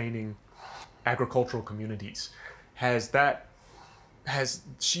self-sustaining agricultural communities. Has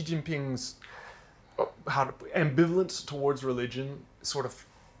Xi Jinping's ambivalence towards religion sort of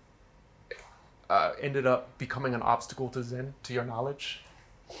ended up becoming an obstacle to Zen, to your knowledge?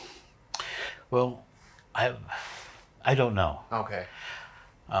 Well, I don't know. Okay.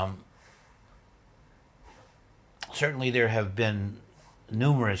 Certainly there have been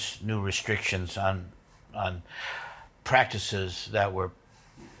numerous new restrictions on practices that were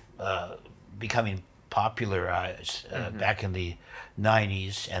becoming popularized back in the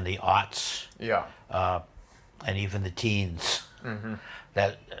 90s and the aughts. And even the teens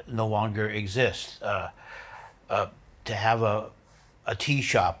that no longer exist. To have a tea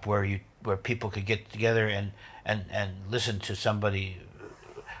shop where people could get together and listen to somebody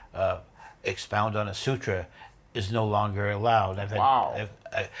expound on a sutra is no longer allowed.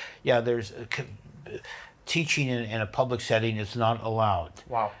 There's teaching in a public setting is not allowed.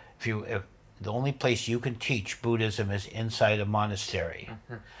 Wow. If the only place you can teach Buddhism is inside a monastery,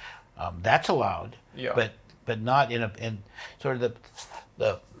 that's allowed. But not in sort of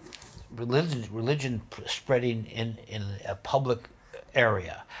the religion spreading in a public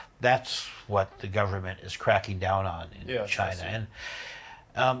area. That's what the government is cracking down on in China,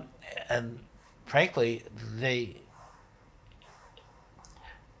 and frankly, the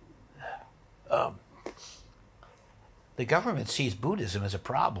government sees Buddhism as a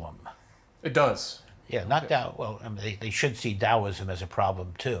problem. It does. Yeah, not Tao. Well, I mean, they should see Taoism as a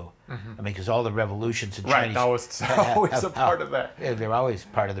problem too. I mean, because all the revolutions in Chinese, Taoists are always a part of that. Yeah, they're always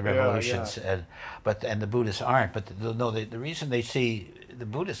part of the revolutions, and the Buddhists aren't. But the reason they see the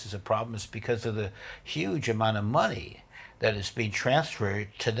Buddhists as a problem is because of the huge amount of money that is being transferred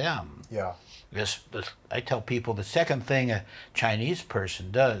to them. Yeah. I tell people the second thing a Chinese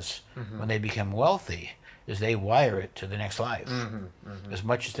person does when they become wealthy is they wire it to the next life as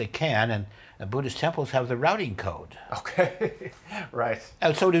much as they can, and Buddhist temples have the routing code. Okay, right.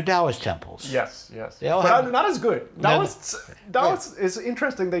 And so do Taoist temples. Yes. They all but have, not as good. Taoists is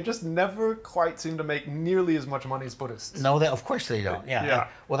interesting. They just never quite seem to make nearly as much money as Buddhists. No, of course they don't. Yeah.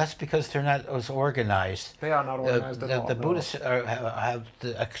 Well, that's because they're not as organized. They are not organized at all. The Buddhists have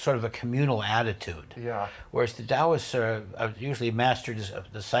a sort of a communal attitude. Yeah. Whereas the Taoists are usually master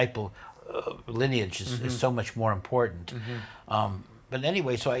disciple lineage is so much more important. But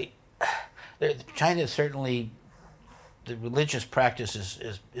anyway, so China certainly, the religious practice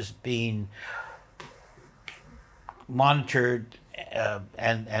is being monitored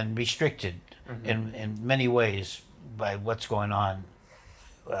and restricted in many ways by what's going on,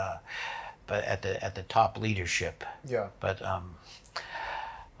 but at the top leadership. Yeah. But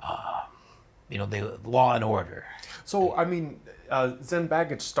the law and order. So I mean, Zen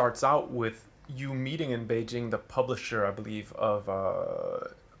Baggage starts out with you meeting in Beijing the publisher, I believe, of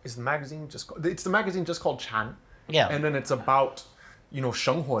is the magazine just called, it's the magazine just called Chan. Yeah. And then it's about,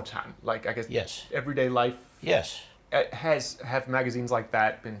 Shenghuo Chan, like I guess everyday life. Yes. Have magazines like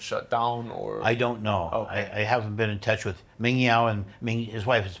that been shut down or? I don't know. Okay. I haven't been in touch with Ming Yao and his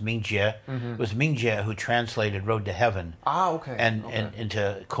wife is Ming Jie. It was Ming Jie who translated Road to Heaven. Okay. And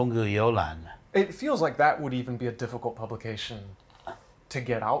into Konggu Youlan. It feels like that would even be a difficult publication to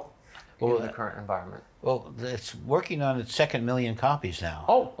get out in the current environment. Well, it's working on its second million copies now.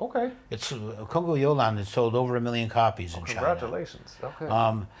 Oh, okay. It's Konggu Youlan has sold over 1 million copies in China. Congratulations.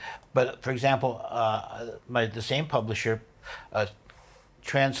 Okay. But for example, the same publisher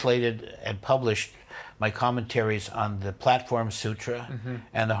translated and published my commentaries on the Platform Sutra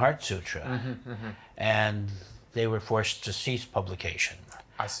and the Heart Sutra, and they were forced to cease publication.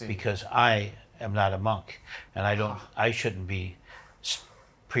 I see. Because I am not a monk, and I shouldn't be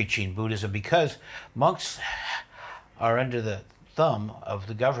preaching Buddhism because monks are under the thumb of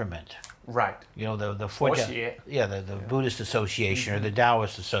the government. Right. The Buddhist Association or the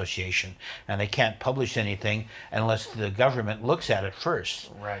Taoist Association, and they can't publish anything unless the government looks at it first.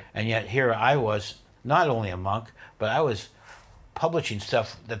 Right. And yet here I was not only a monk, but I was publishing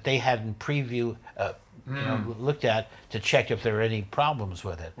stuff that they hadn't looked at to check if there were any problems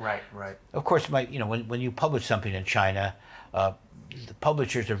with it. Right. Of course, when you publish something in China, the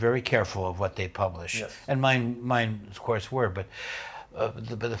publishers are very careful of what they publish. Yes. And mine, of course, were. But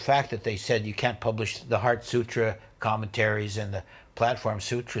the fact that they said you can't publish the Heart Sutra commentaries and the Platform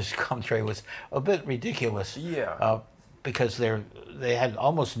Sutras commentary was a bit ridiculous. Yeah. Because they had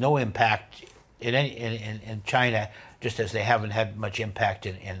almost no impact in China, just as they haven't had much impact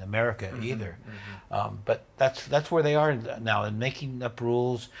in America either. But that's where they are now, and making up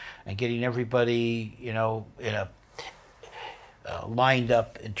rules and getting everybody, in a lined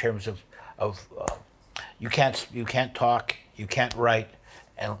up in terms of you can't talk, you can't write,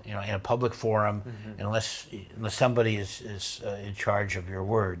 and in a public forum unless somebody is in charge of your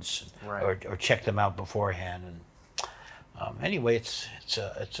words, or check them out beforehand. And anyway,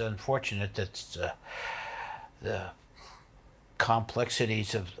 it's unfortunate that the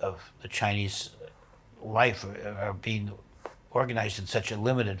complexities of the Chinese life are being organized in such a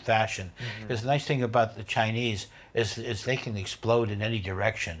limited fashion. Because the nice thing about the Chinese is they can explode in any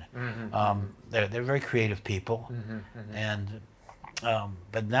direction. They're very creative people, and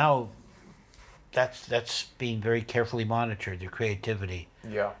but now that's being very carefully monitored, their creativity.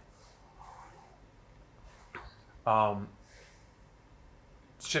 Yeah.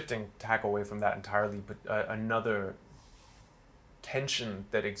 Shifting tack away from that entirely, but another tension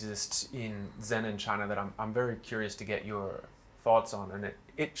that exists in Zen in China that I'm very curious to get your thoughts on, and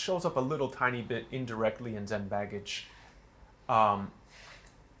it shows up a little tiny bit indirectly in Zen Baggage. And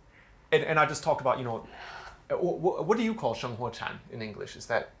I just talked about, what do you call Shenghuo Chan in English? Is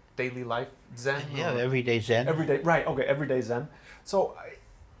that daily life Zen? Yeah, everyday Zen. Everyday, right? Okay, everyday Zen. So,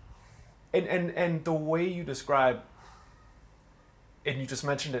 and the way you describe, and you just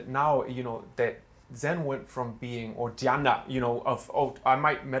mentioned it now, that Zen went from being, or dhyana, you know, of, oh, I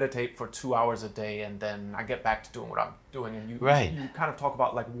might meditate for 2 hours a day and then I get back to doing what I'm doing. And you kind of talk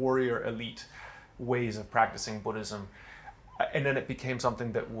about like warrior elite ways of practicing Buddhism. And then it became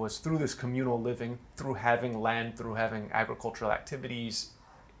something that was through this communal living, through having land, through having agricultural activities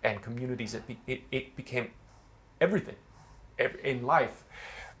and communities, it became everything in life.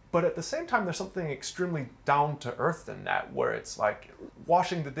 But at the same time, there's something extremely down to earth in that, where it's like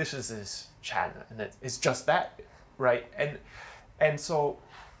washing the dishes is Chan, and it's just that, right? And so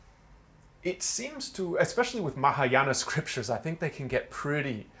it seems to, especially with Mahayana scriptures, I think they can get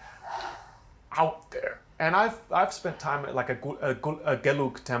pretty out there. And I've spent time at like a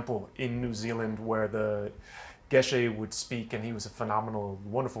Gelug temple in New Zealand where the Geshe would speak, and he was a phenomenal,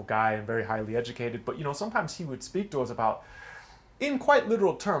 wonderful guy and very highly educated. But, you know, sometimes he would speak to us about, in quite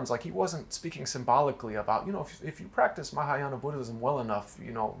literal terms, like he wasn't speaking symbolically about, you know, if you practice Mahayana Buddhism well enough,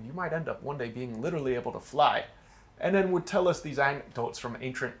 you know, you might end up one day being literally able to fly. And then would tell us these anecdotes from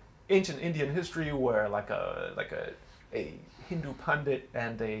ancient Indian history where like a Hindu pundit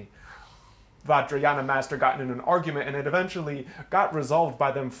and a Vajrayana master got in an argument, and it eventually got resolved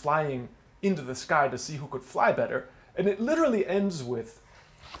by them flying into the sky to see who could fly better. And it literally ends with,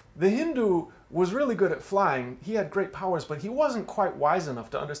 the Hindu was really good at flying, he had great powers, but he wasn't quite wise enough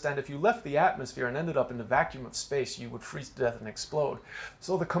to understand if you left the atmosphere and ended up in the vacuum of space, you would freeze to death and explode.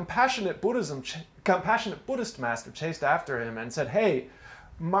 So the compassionate Buddhist master chased after him and said, hey,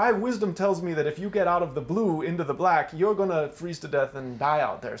 my wisdom tells me that if you get out of the blue into the black, you're gonna freeze to death and die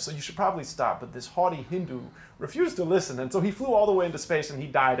out there, so you should probably stop. But this haughty Hindu refused to listen, and so he flew all the way into space and he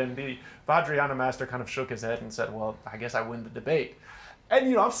died, and the Vajrayana master kind of shook his head and said, well, I guess I win the debate. And,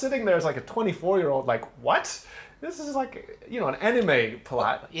 you know, I'm sitting there as like a 24-year-old like, what? This is like, you know, an anime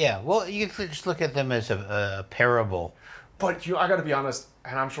plot. Yeah, well, you can just look at them as a parable. But I got to be honest,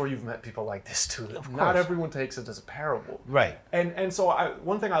 and I'm sure you've met people like this too. Not everyone takes it as a parable. Right. And so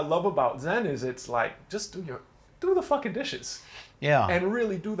one thing I love about Zen is it's like, just do the fucking dishes. Yeah. And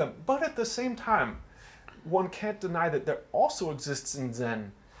really do them. But at the same time, one can't deny that there also exists in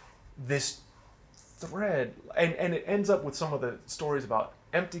Zen this thread, and it ends up with some of the stories about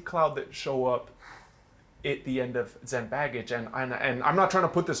empty cloud that show up at the end of Zen baggage, and I'm not trying to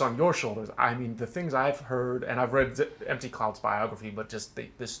put this on your shoulders. I mean, the things I've heard, and I've read Empty Cloud's biography, but just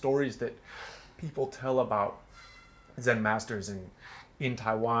the stories that people tell about Zen masters in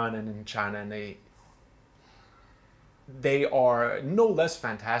Taiwan and in China, and they are no less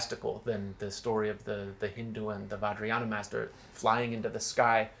fantastical than the story of the Hindu and the Vajrayana master flying into the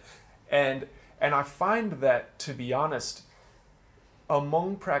sky. And I find that, to be honest,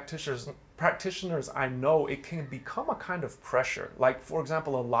 among practitioners I know, it can become a kind of pressure. Like, for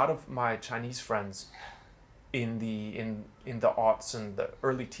example, a lot of my Chinese friends in the aughts and the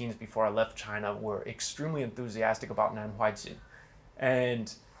early teens before I left China were extremely enthusiastic about Nan Huaijin.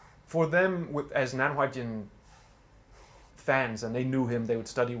 And for them, as Nan Huaijin fans, and they knew him, they would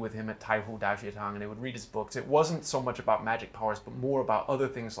study with him at Taihu Daoxietang, and they would read his books. It wasn't so much about magic powers, but more about other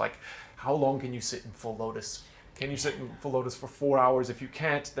things like, how long can you sit in full lotus? Can you sit in full lotus for 4 hours? If you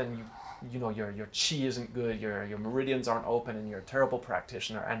can't, then you know your chi isn't good, your meridians aren't open, and you're a terrible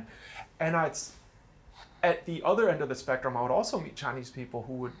practitioner. And at the other end of the spectrum, I would also meet Chinese people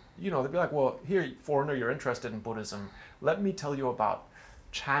who would, you know, they'd be like, well, here, foreigner, you're interested in Buddhism. Let me tell you about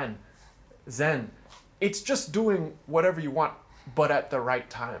Chan, Zen. It's just doing whatever you want, but at the right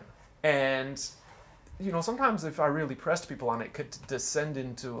time. And, you know, sometimes if I really pressed people on it, it could descend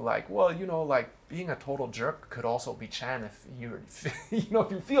into like, well, you know, like being a total jerk could also be Chan if you're, you know,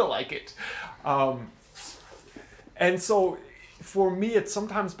 if you feel like it. And so for me, it's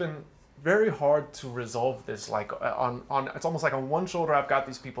sometimes been very hard to resolve this. Like it's almost like on one shoulder, I've got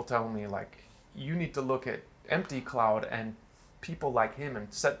these people telling me like, you need to look at Empty Cloud and people like him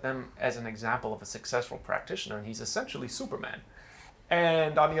and set them as an example of a successful practitioner, and he's essentially Superman.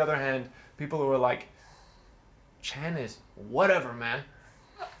 And on the other hand, people who are like, Chan is whatever, man.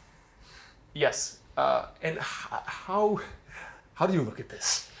 Yes. And how do you look at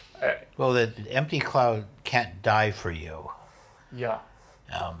this? Well, the Empty Cloud can't die for you. Yeah.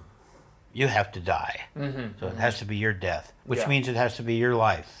 You have to die. Mm-hmm, so it has to be your death, which Yeah. means it has to be your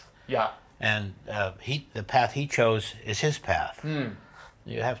life. Yeah. And the path he chose is his path.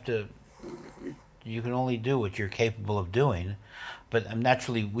 You can only do what you're capable of doing, but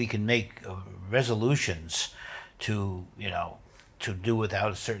naturally we can make resolutions to do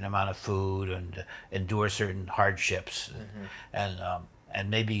without a certain amount of food and endure certain hardships, and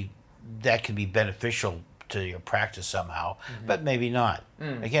maybe that can be beneficial to your practice somehow, but maybe not.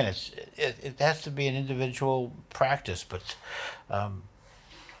 Again, it has to be an individual practice, but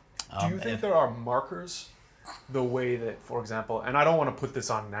Do you think there are markers the way that, for example, and I don't want to put this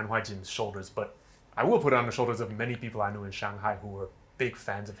on Nan Huaijin's shoulders, but I will put it on the shoulders of many people I knew in Shanghai who were big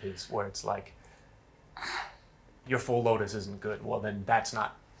fans of his, where it's like, your full lotus isn't good. Well, then that's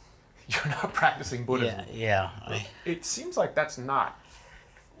not, you're not practicing Buddhism. Yeah. It seems like that's not.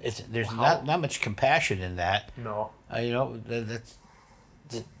 There's not much compassion in that. No.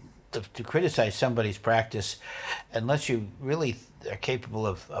 To criticize somebody's practice, unless you really are capable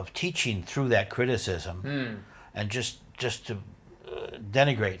of teaching through that criticism, and just to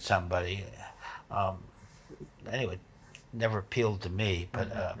denigrate somebody, anyway, never appealed to me.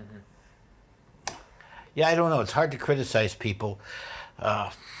 But yeah, I don't know. It's hard to criticize people,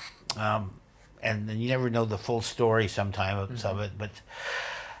 and you never know the full story sometimes of it. But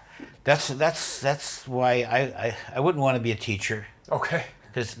that's why I wouldn't want to be a teacher. Okay.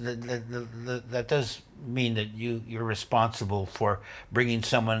 Because that does mean that you're responsible for bringing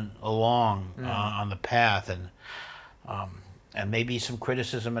someone along on the path, and maybe some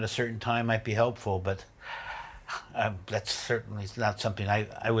criticism at a certain time might be helpful, but that's certainly not something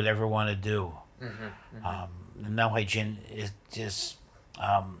I would ever want to do. Now Haijin is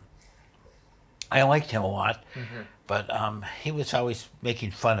I liked him a lot, but he was always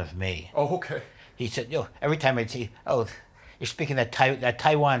making fun of me. Oh, okay. He said, every time I'd see, you're speaking that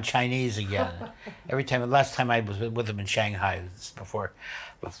Taiwan Chinese again. Every time, last time I was with him in Shanghai, before,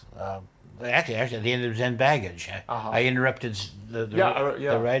 actually at the end of Zen Baggage, I interrupted the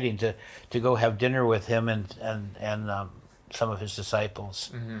writing to go have dinner with him and some of his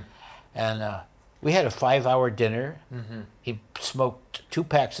disciples, and we had a 5-hour dinner. He smoked 2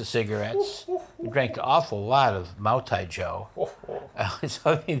 packs of cigarettes. He drank an awful lot of Mao Tai Jiao.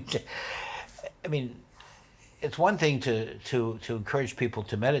 So I mean. It's one thing to encourage people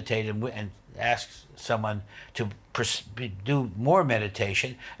to meditate and ask someone to do more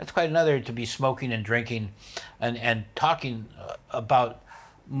meditation. It's quite another to be smoking and drinking and talking about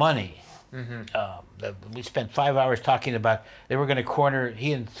money. We spent 5 hours talking about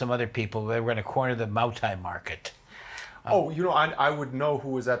he and some other people, they were going to corner the Mao Tai market. I would know who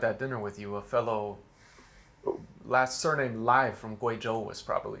was at that dinner with you, a fellow... last surname Lai from Guizhou was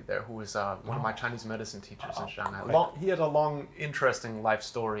probably there, who was one of my Chinese medicine teachers in Shanghai. He had a long, interesting life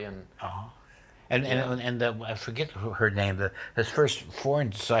story, and I forget her name. His first foreign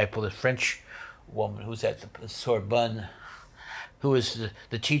disciple, the French woman who's at the Sorbonne, who was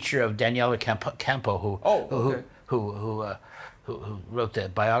the teacher of Daniela Campo, who wrote the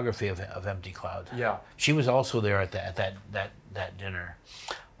biography of Empty Cloud. Yeah, she was also there at that dinner.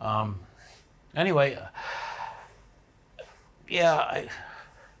 Anyway. Yeah,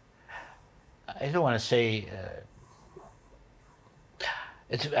 I don't want to say.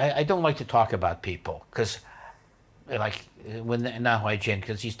 I don't like to talk about people because, like when Na Huaijin,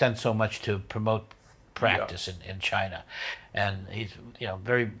 because he's done so much to promote practice in China, and he's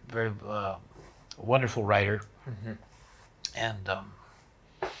very very wonderful writer. And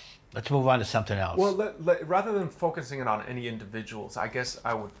let's move on to something else. Well, rather than focusing on any individuals, I guess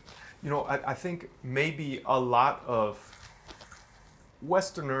I would, I think maybe a lot of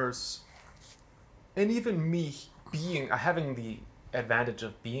Westerners, and even me having the advantage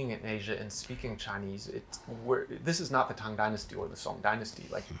of being in Asia and speaking Chinese, this is not the Tang Dynasty or the Song Dynasty.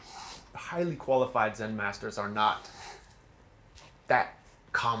 Like, highly qualified Zen masters are not that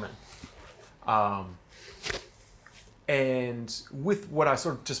common. And with what I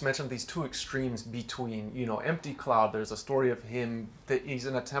sort of just mentioned, these two extremes between, Empty Cloud, there's a story of him that he's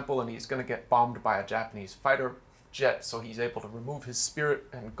in a temple and he's going to get bombed by a Japanese fighter jet, so he's able to remove his spirit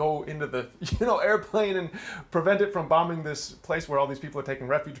and go into the airplane and prevent it from bombing this place where all these people are taking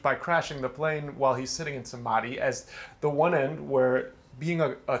refuge by crashing the plane while he's sitting in samadhi, as the one end where being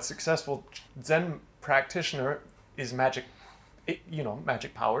a successful Zen practitioner is magic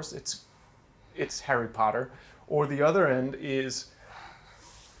powers, it's Harry Potter, or the other end is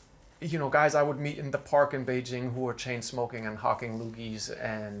guys I would meet in the park in Beijing who are chain smoking and hawking loogies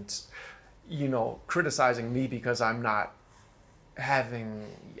and criticizing me because I'm not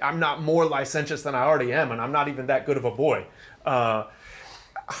more licentious than I already am, and I'm not even that good of a boy.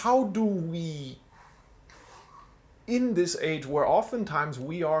 How do we, in this age where oftentimes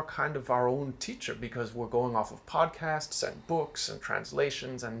we are kind of our own teacher because we're going off of podcasts and books and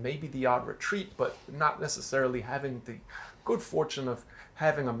translations and maybe the odd retreat, but not necessarily having the good fortune of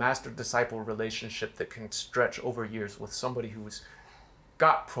having a master-disciple relationship that can stretch over years with somebody who's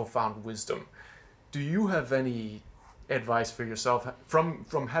got profound wisdom. Do you have any advice for yourself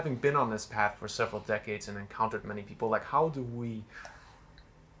from having been on this path for several decades and encountered many people? Like, how do we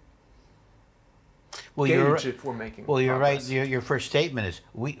Well, gauge if we're making you're right. progress. Your first statement is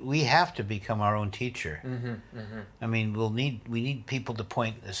we have to become our own teacher. I mean, we need people to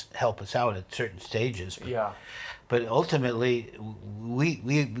help us out at certain stages. But ultimately,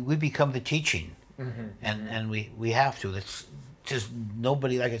 we become the teaching, and we have to. It's just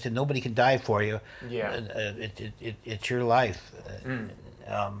nobody. Like I said, nobody can die for you. It's your life.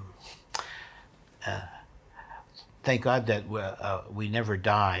 Thank God that we never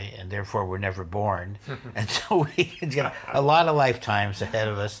die, and therefore we're never born, and so we get a lot of lifetimes ahead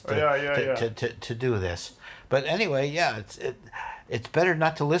of us to do this. But anyway, it's better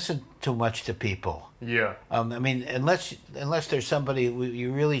not to listen too much to people. I mean, unless there's somebody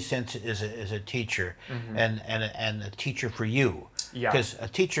you really sense is a teacher, and a teacher for you. Because a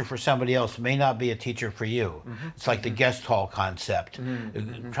teacher for somebody else may not be a teacher for you. It's like the guest hall concept,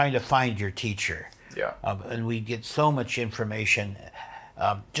 trying to find your teacher. And we get so much information,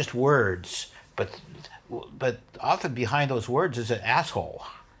 just words, but often behind those words is an asshole.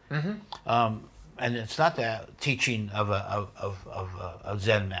 And it's not the teaching of a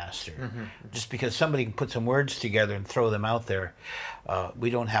Zen master. Just because somebody can put some words together and throw them out there, we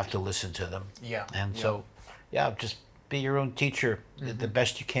don't have to listen to them. And so, just be your own teacher the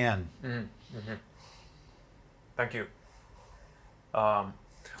best you can. Thank you.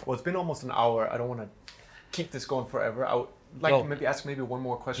 Well, it's been almost an hour. I don't want to keep this going forever. I would like to maybe ask one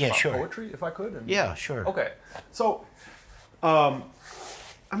more question about poetry, if I could. Sure. Okay. So, I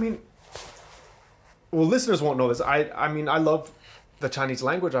mean, well, listeners won't know this. I mean, I love the Chinese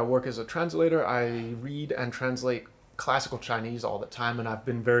language. I work as a translator. I read and translate classical Chinese all the time, and I've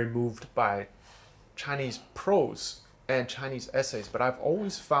been very moved by Chinese prose and Chinese essays. But I've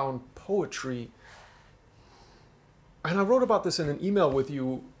always found poetry. And I wrote about this in an email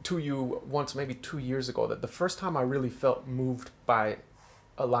to you once, maybe 2 years ago, that the first time I really felt moved by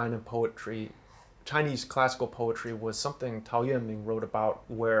a line of poetry, Chinese classical poetry, was something Tao Yanming wrote about,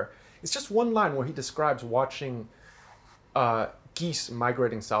 where it's just one line where he describes watching geese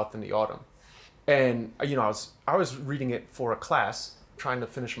migrating south in the autumn. And, I was reading it for a class, trying to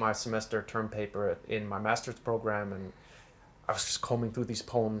finish my semester term paper in my master's program, and I was just combing through these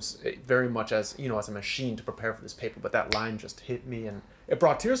poems very much as a machine to prepare for this paper, but that line just hit me and it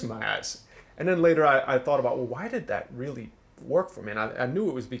brought tears in my eyes. And then later I thought about, well, why did that really work for me? And I knew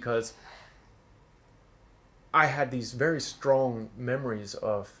it was because I had these very strong memories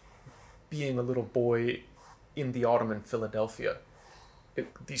of being a little boy in the autumn in Philadelphia.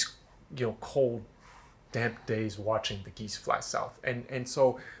 These, cold, damp days watching the geese fly south. And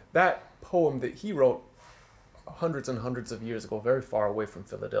so that poem that he wrote hundreds and hundreds of years ago, very far away from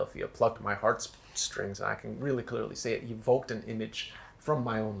Philadelphia, plucked my heartstrings, and I can really clearly say it evoked an image from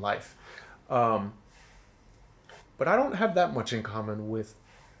my own life. But I don't have that much in common with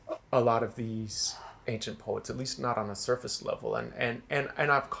a lot of these ancient poets, at least not on a surface level. And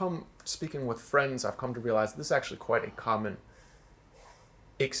I've come, speaking with friends, I've come to realize this is actually quite a common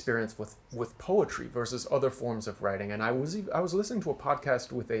experience with poetry versus other forms of writing. And I was listening to a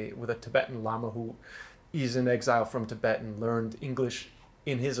podcast with a Tibetan Lama who is in exile from Tibet and learned English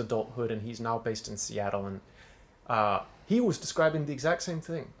in his adulthood, and he's now based in Seattle. And he was describing the exact same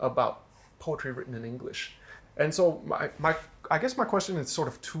thing about poetry written in English. And so I guess my question is sort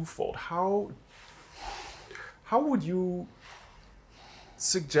of twofold. How would you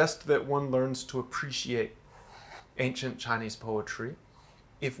suggest that one learns to appreciate ancient Chinese poetry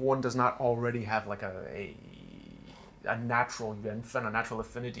if one does not already have like a natural yuanfen, a natural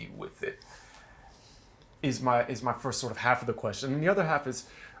affinity with it? Is my first sort of half of the question. And the other half is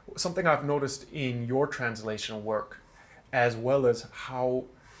something I've noticed in your translation work, as well as how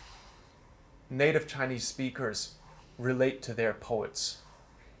native Chinese speakers relate to their poets,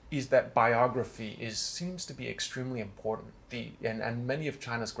 is that biography seems to be extremely important. And many of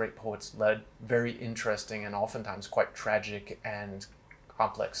China's great poets led very interesting and oftentimes quite tragic and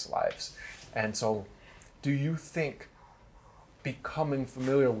complex lives. And so do you think becoming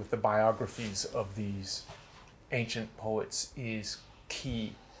familiar with the biographies of these ancient poets is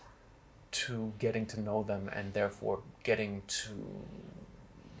key to getting to know them and therefore getting to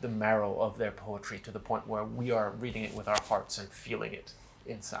the marrow of their poetry, to the point where we are reading it with our hearts and feeling it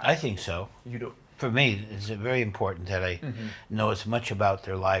inside? I think so. You do? For me, it's very important that I know as much about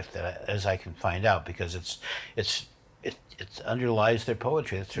their life as I can find out, because it underlies their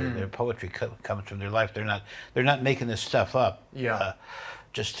poetry. Their poetry comes from their life. They're not making this stuff up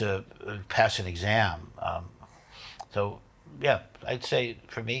just to pass an exam. So I'd say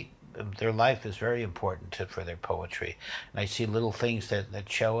for me, their life is very important for their poetry, and I see little things that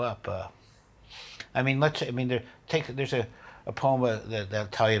show up. There's a poem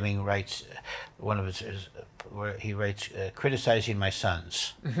that Tao Ming writes, one of his where he writes, criticizing my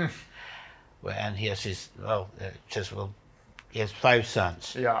sons. And he has his, says, well, he has 5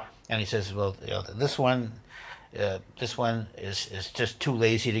 sons. Yeah. And he says, well, this one is just too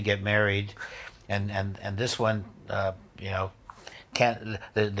lazy to get married, and this one, can't.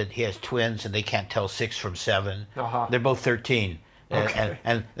 He has twins, and they can't tell 6 from 7. They're both 13. Okay.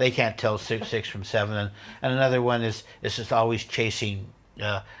 And they can't tell six from 7, and another one is just always chasing.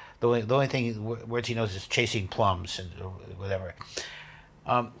 The only thing words he knows is chasing plums and whatever.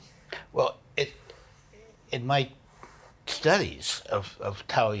 Well, in my studies of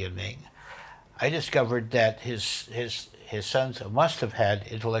Tao Ming, I discovered that his sons must have had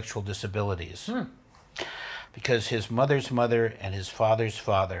intellectual disabilities, because his mother's mother and his father's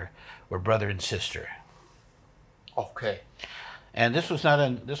father were brother and sister. Okay. And this was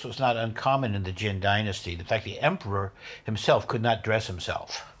not uncommon in the Jin dynasty. In fact, the emperor himself could not dress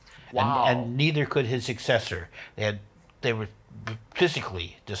himself. Wow. And neither could his successor. They were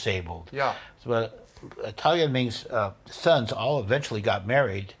physically disabled. Yeah. So, Tao Ming's sons all eventually got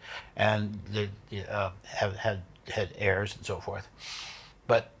married, and they had heirs and so forth.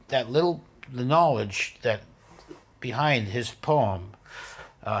 But the knowledge that behind his poem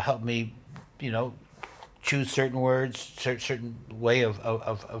helped me, choose certain words, certain way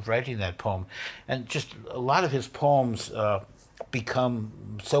of writing that poem, and just a lot of his poems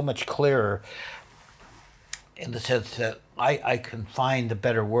become so much clearer in the sense that I can find the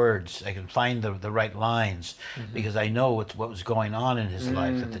better words, I can find the right lines, because I know what was going on in his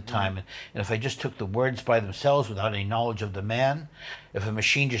life at the time. And if I just took the words by themselves without any knowledge of the man, if a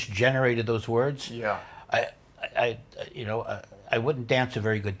machine just generated those words, I wouldn't dance a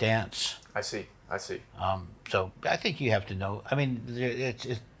very good dance. I see. So I think you have to know. I mean,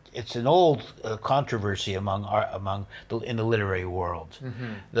 it's an old controversy in the literary world,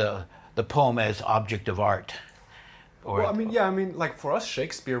 the poem as object of art. Like for us,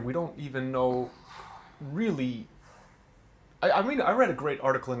 Shakespeare, we don't even know really. I read a great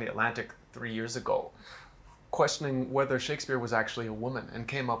article in The Atlantic 3 years ago, questioning whether Shakespeare was actually a woman, and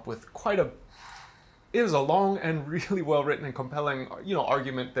came up with it was a long and really well written and compelling,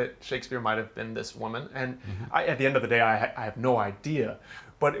 argument that Shakespeare might have been this woman. And at the end of the day, I have no idea.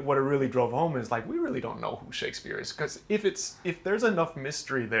 But what it really drove home is we really don't know who Shakespeare is, because if there's enough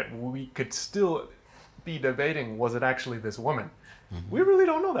mystery that we could still be debating, was it actually this woman? We really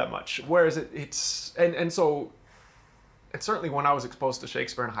don't know that much. Whereas so certainly when I was exposed to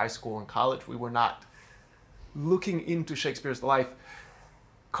Shakespeare in high school and college, we were not looking into Shakespeare's life.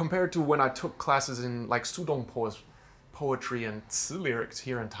 Compared to when I took classes in Sudongpo's poetry and Ci lyrics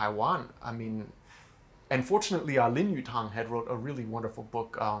here in Taiwan, and fortunately Lin Yutang had wrote a really wonderful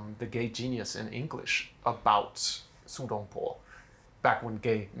book, The Gay Genius in English, about Sudongpo, back when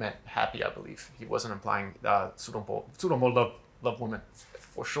gay meant happy, I believe. He wasn't implying Sudongpo loved women,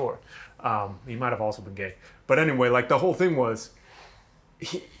 for sure. He might have also been gay. But anyway, the whole thing was,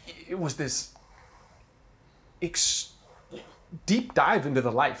 it was this deep dive into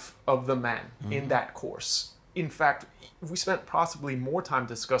the life of the man in that course. In fact, we spent possibly more time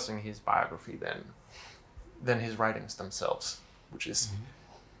discussing his biography than his writings themselves, which is,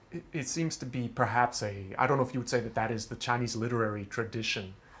 it seems to be perhaps I don't know if you would say that is the Chinese literary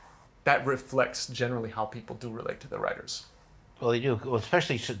tradition that reflects generally how people do relate to the writers. Well, they do. Well,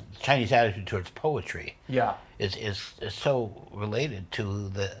 especially Chinese attitude towards poetry. Yeah, is so related to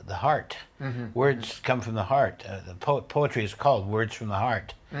the heart. Words come from the heart. The poetry is called words from the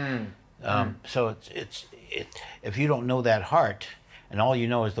heart. So if you don't know that heart, and all you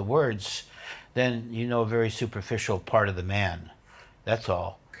know is the words, then you know a very superficial part of the man. That's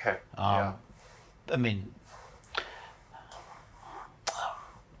all. Okay. I mean,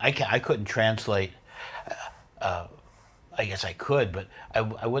 I couldn't translate. I guess I could, but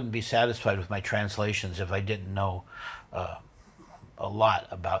I wouldn't be satisfied with my translations if I didn't know a lot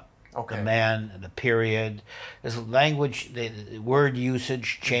about the man and the period. There's language, the word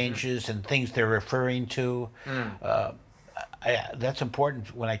usage changes and things they're referring to. That's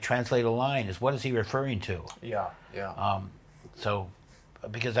important when I translate a line. Is what is he referring to? Yeah. So,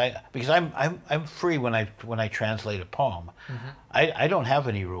 because I'm free when I translate a poem. I don't have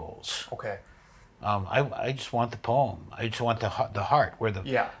any rules. Okay. I just want the poem. I just want the heart, where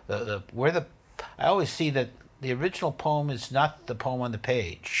I always see that the original poem is not the poem on the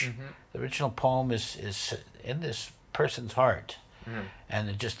page. The original poem is in this person's heart, and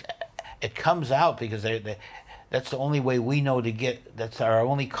it comes out because that's the only way we know to get. That's our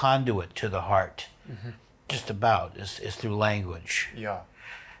only conduit to the heart. Just about is through language. Yeah.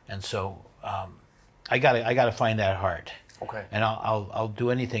 And so I gotta find that heart. Okay. And I'll do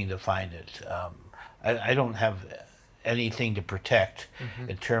anything to find it. I don't have anything to protect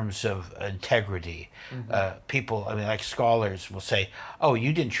in terms of integrity. People, I mean, like scholars will say, "Oh,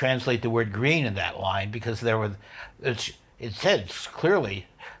 you didn't translate the word green in that line because there were," it said clearly,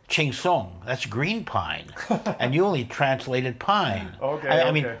 "Ching Song." That's green pine, and you only translated pine. Okay.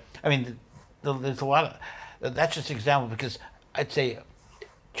 I mean, there's a lot of. That's just an example because I'd say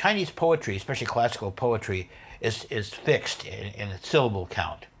Chinese poetry, especially classical poetry, is fixed in its syllable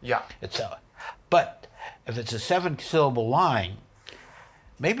count. Yeah. But if it's a 7-syllable line,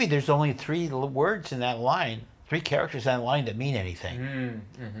 maybe there's only 3 words in that line, 3 characters in that line that mean anything.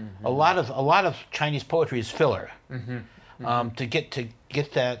 A lot of Chinese poetry is filler to get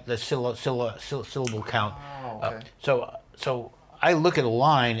the syllable count. Oh, okay. So I look at a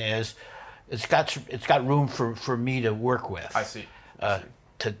line as it's got room for me to work with. I see.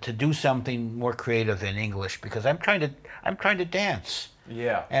 To do something more creative in English because I'm trying to dance.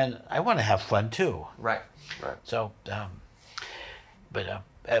 Yeah. And I want to have fun too. Right. So,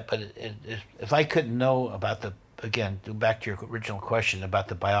 if I couldn't know about go back to your original question about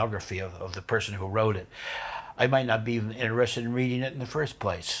the biography of the person who wrote it, I might not be even interested in reading it in the first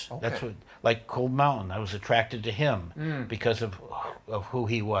place. Okay. That's what, like Cold Mountain, I was attracted to him because of who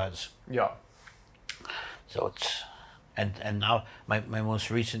he was. Yeah. So it's, and now my most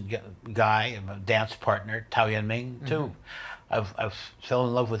recent guy, my dance partner, Tao Yan-ming, too. I've fell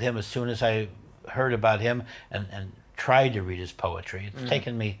in love with him as soon as I heard about him and tried to read his poetry. It's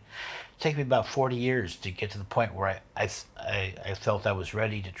taken me about 40 years to get to the point where I felt I was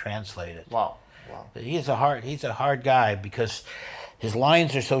ready to translate it. Wow. But he's a hard guy because his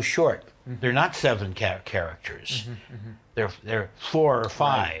lines are so short. They're not 7 characters. They're 4 or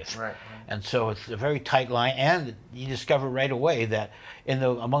 5. Right. And so it's a very tight line, and you discover right away that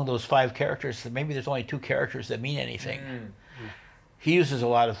among those 5 characters, maybe there's only 2 characters that mean anything. He uses a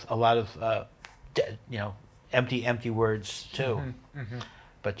lot of empty words too,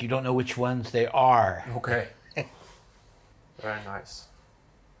 but you don't know which ones they are. Okay. Very nice.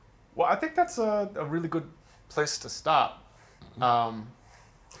 Well, I think that's a really good place to stop.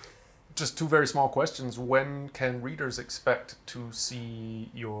 Just 2 very small questions. When can readers expect to see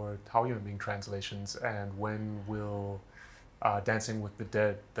your Tao Yan-ming translations, and when will Dancing with the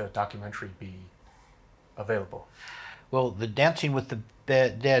Dead, the documentary, be available? Well, the Dancing with the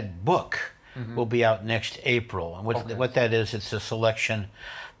Dead book will be out next April, and what that is, it's a selection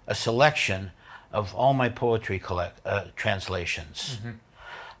of all my poetry translations.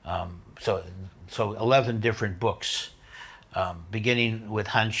 So 11 different books, beginning with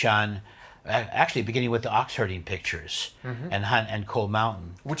Hanshan, actually beginning with the ox herding pictures and Cold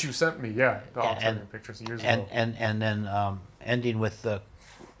Mountain, which you sent me, the ox herding pictures years ago, and then ending with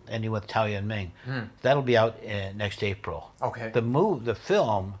Tao Yan-ming. That'll be out next April. Okay. The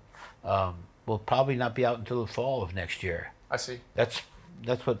film will probably not be out until the fall of next year. I see. That's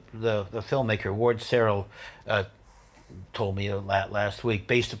what the filmmaker Ward Serrell told me last week.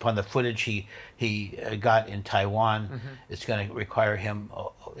 Based upon the footage he got in Taiwan, it's going to require him,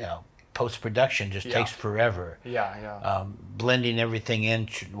 post-production just takes forever. Blending everything in,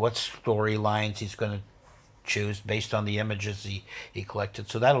 what storylines he's going to choose based on the images he collected.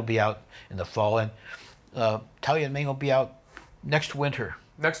 So that'll be out in the fall, and Tao Yan-ming will be out next winter.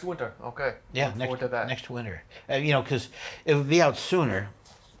 Next winter, okay. Yeah, Look forward to that. Next winter. Because it would be out sooner,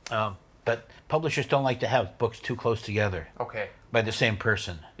 but publishers don't like to have books too close together. Okay. By the same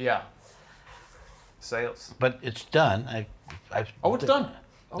person. Yeah. Sales. But it's done. It's done.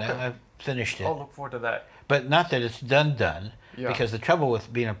 Okay. I've finished it. I'll look forward to that. But not that it's done. Yeah. Because the trouble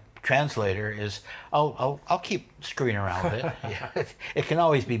with being a translator is I'll keep screwing around with it. It can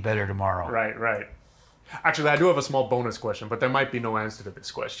always be better tomorrow. Right. Actually, I do have a small bonus question, but there might be no answer to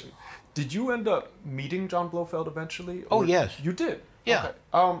this question. Did you end up meeting John Blofeld eventually? Oh, yes. You did? Yeah.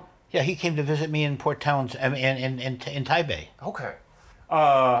 Okay. Yeah, he came to visit me in Port Towns, in Taipei. Okay.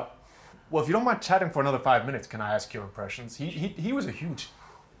 Well, if you don't mind chatting for another 5 minutes, can I ask your impressions? He was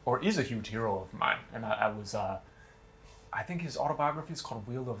is a huge hero of mine, and I think his autobiography is called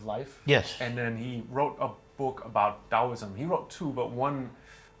Wheel of Life. Yes. And then he wrote a book about Taoism. He wrote 2, but one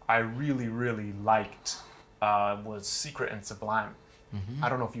I really, really liked was Secret and Sublime. I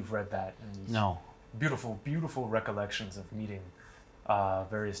don't know if you've read that. No. Beautiful, beautiful recollections of meeting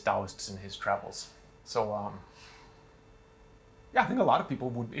various Taoists in his travels. So, I think a lot of people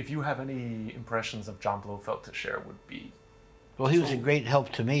would, if you have any impressions of John Blofeld to share, would be... Well, he was a great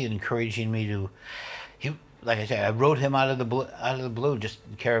help to me, encouraging me to... Like I said, I wrote him out of the blue, just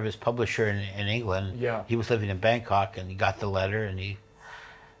in care of his publisher in England. Yeah. He was living in Bangkok, and he got the letter, and he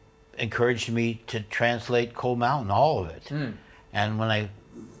encouraged me to translate Cold Mountain, all of it. And when I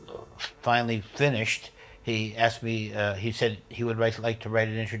finally finished, he asked me, he said he would like to write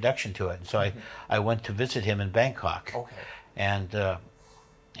an introduction to it. And so I went to visit him in Bangkok. Okay. And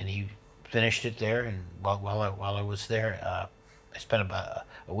he finished it there. And while I was there, I spent about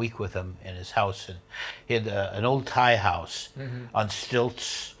a week with him in his house. And he had an old Thai house on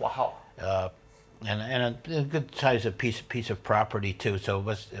stilts. Wow. And a good size piece of property too. So it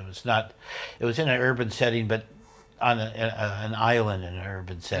was in an urban setting, but on an island in an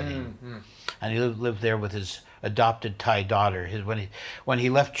urban setting. And he lived there with his adopted Thai daughter. When he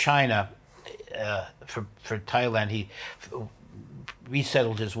left China for Thailand, he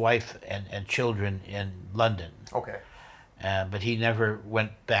resettled his wife and children in London. Okay. But he never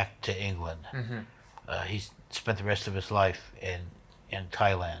went back to England. He spent the rest of his life in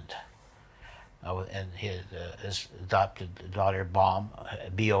Thailand. And his adopted daughter,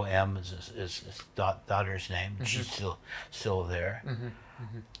 B-O-M, is his daughter's name. She's still there.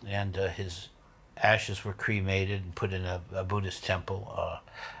 And his ashes were cremated and put in a Buddhist temple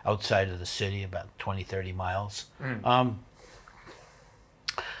outside of the city, about 20, 30 miles. It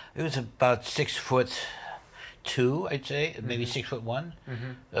was about 6'2", I'd say, maybe 6'1".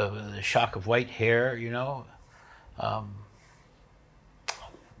 The shock of white hair, you know.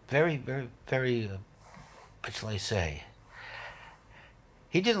 Very, very, very, what shall I say?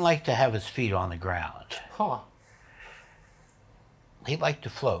 He didn't like to have his feet on the ground. Huh. He liked to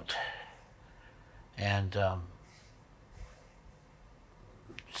float. And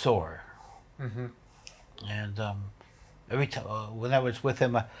soar. And every time when I was with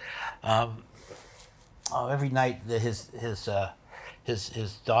him, every night his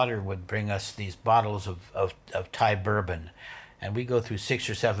daughter would bring us these bottles of Thai bourbon. And we go through 6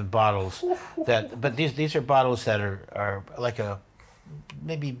 or 7 bottles but these are bottles that are like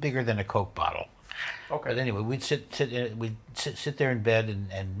maybe bigger than a Coke bottle. Okay. But anyway, we'd sit there in bed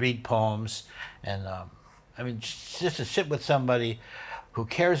and read poems, and I mean, just to sit with somebody who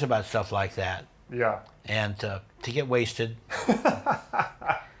cares about stuff like that. Yeah. And to get wasted.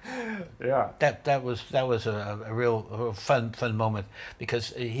 Yeah. That was a real fun moment, because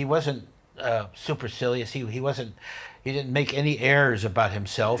he wasn't supercilious. He didn't make any errors about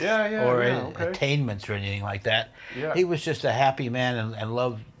himself or attainments or anything like that. Yeah. He was just a happy man and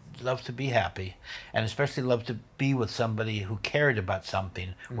loved to be happy, and especially loved to be with somebody who cared about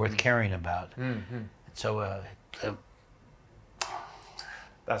something worth caring about. So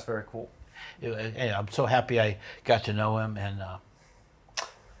that's very cool. I'm so happy I got to know him, and I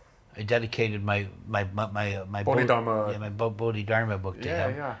dedicated my Bodhidharma. my Bodhidharma book to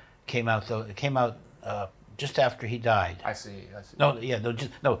him. Yeah. It came out just after he died. I see.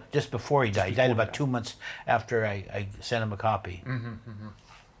 Just before he died. He died about 2 months after I sent him a copy.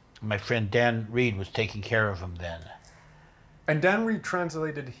 My friend Dan Reed was taking care of him then. And Dan Reed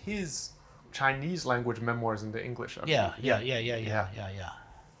translated his Chinese language memoirs into English. Yeah.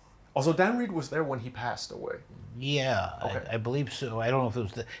 Also, Dan Reed was there when he passed away. Yeah, Okay. I believe so. I don't know if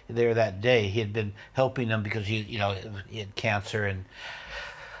it was there that day. He had been helping him because he had cancer and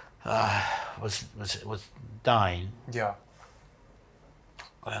was dying. Yeah.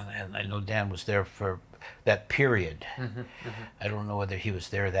 And I know Dan was there for that period. I don't know whether he was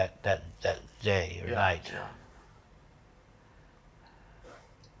there that day or night. Yeah.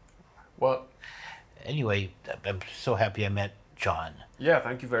 Well, anyway, I'm so happy I met John. Yeah,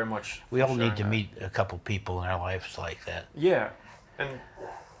 thank you very much. We all need to meet a couple people in our lives like that. Yeah, and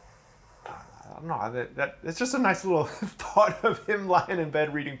I don't know, that it's just a nice little thought of him lying in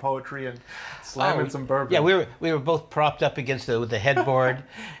bed reading poetry and slamming some bourbon. Yeah, we were both propped up against with the headboard,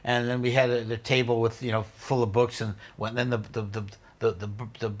 and then we had the table with full of books, and then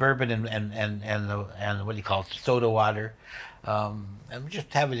the bourbon and what do you call it, soda water, and we're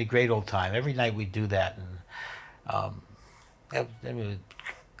just having a great old time. Every night we do that, and I mean,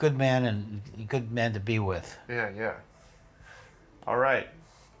 good man to be with. Yeah. All right.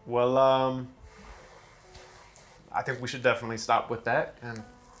 Well, I think we should definitely stop with that. And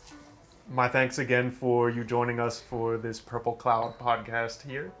my thanks again for you joining us for this Purple Cloud podcast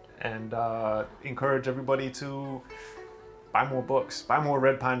here. And encourage everybody to buy more books, buy more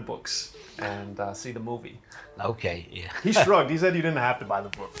Red Pine books, and see the movie. Okay, yeah. He shrugged. He said you didn't have to buy the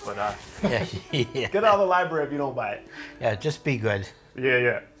book, but yeah. Get out of the library if you don't buy it. Yeah, just be good.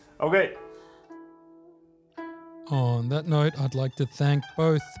 Yeah. Okay. On that note, I'd like to thank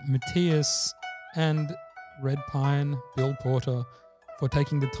both Mattias and Red Pine, Bill Porter, for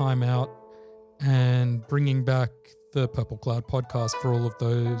taking the time out and bringing back the Purple Cloud podcast for all of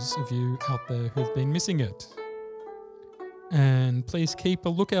those of you out there who've been missing it. And please keep a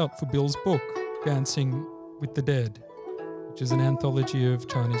lookout for Bill's book, Dancing with the Dead, which is an anthology of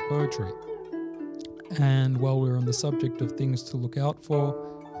Chinese poetry. And while we're on the subject of things to look out for,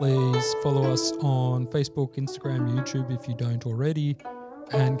 please follow us on Facebook, Instagram, YouTube if you don't already,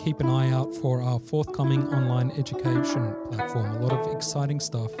 and keep an eye out for our forthcoming online education platform. A lot of exciting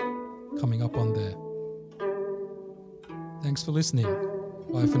stuff coming up on there. Thanks for listening.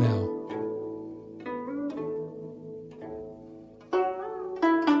 Bye for now.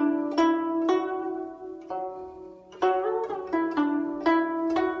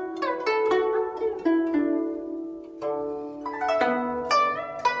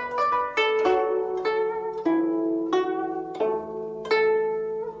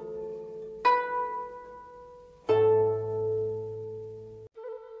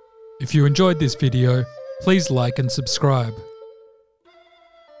 If you enjoyed this video, please like and subscribe.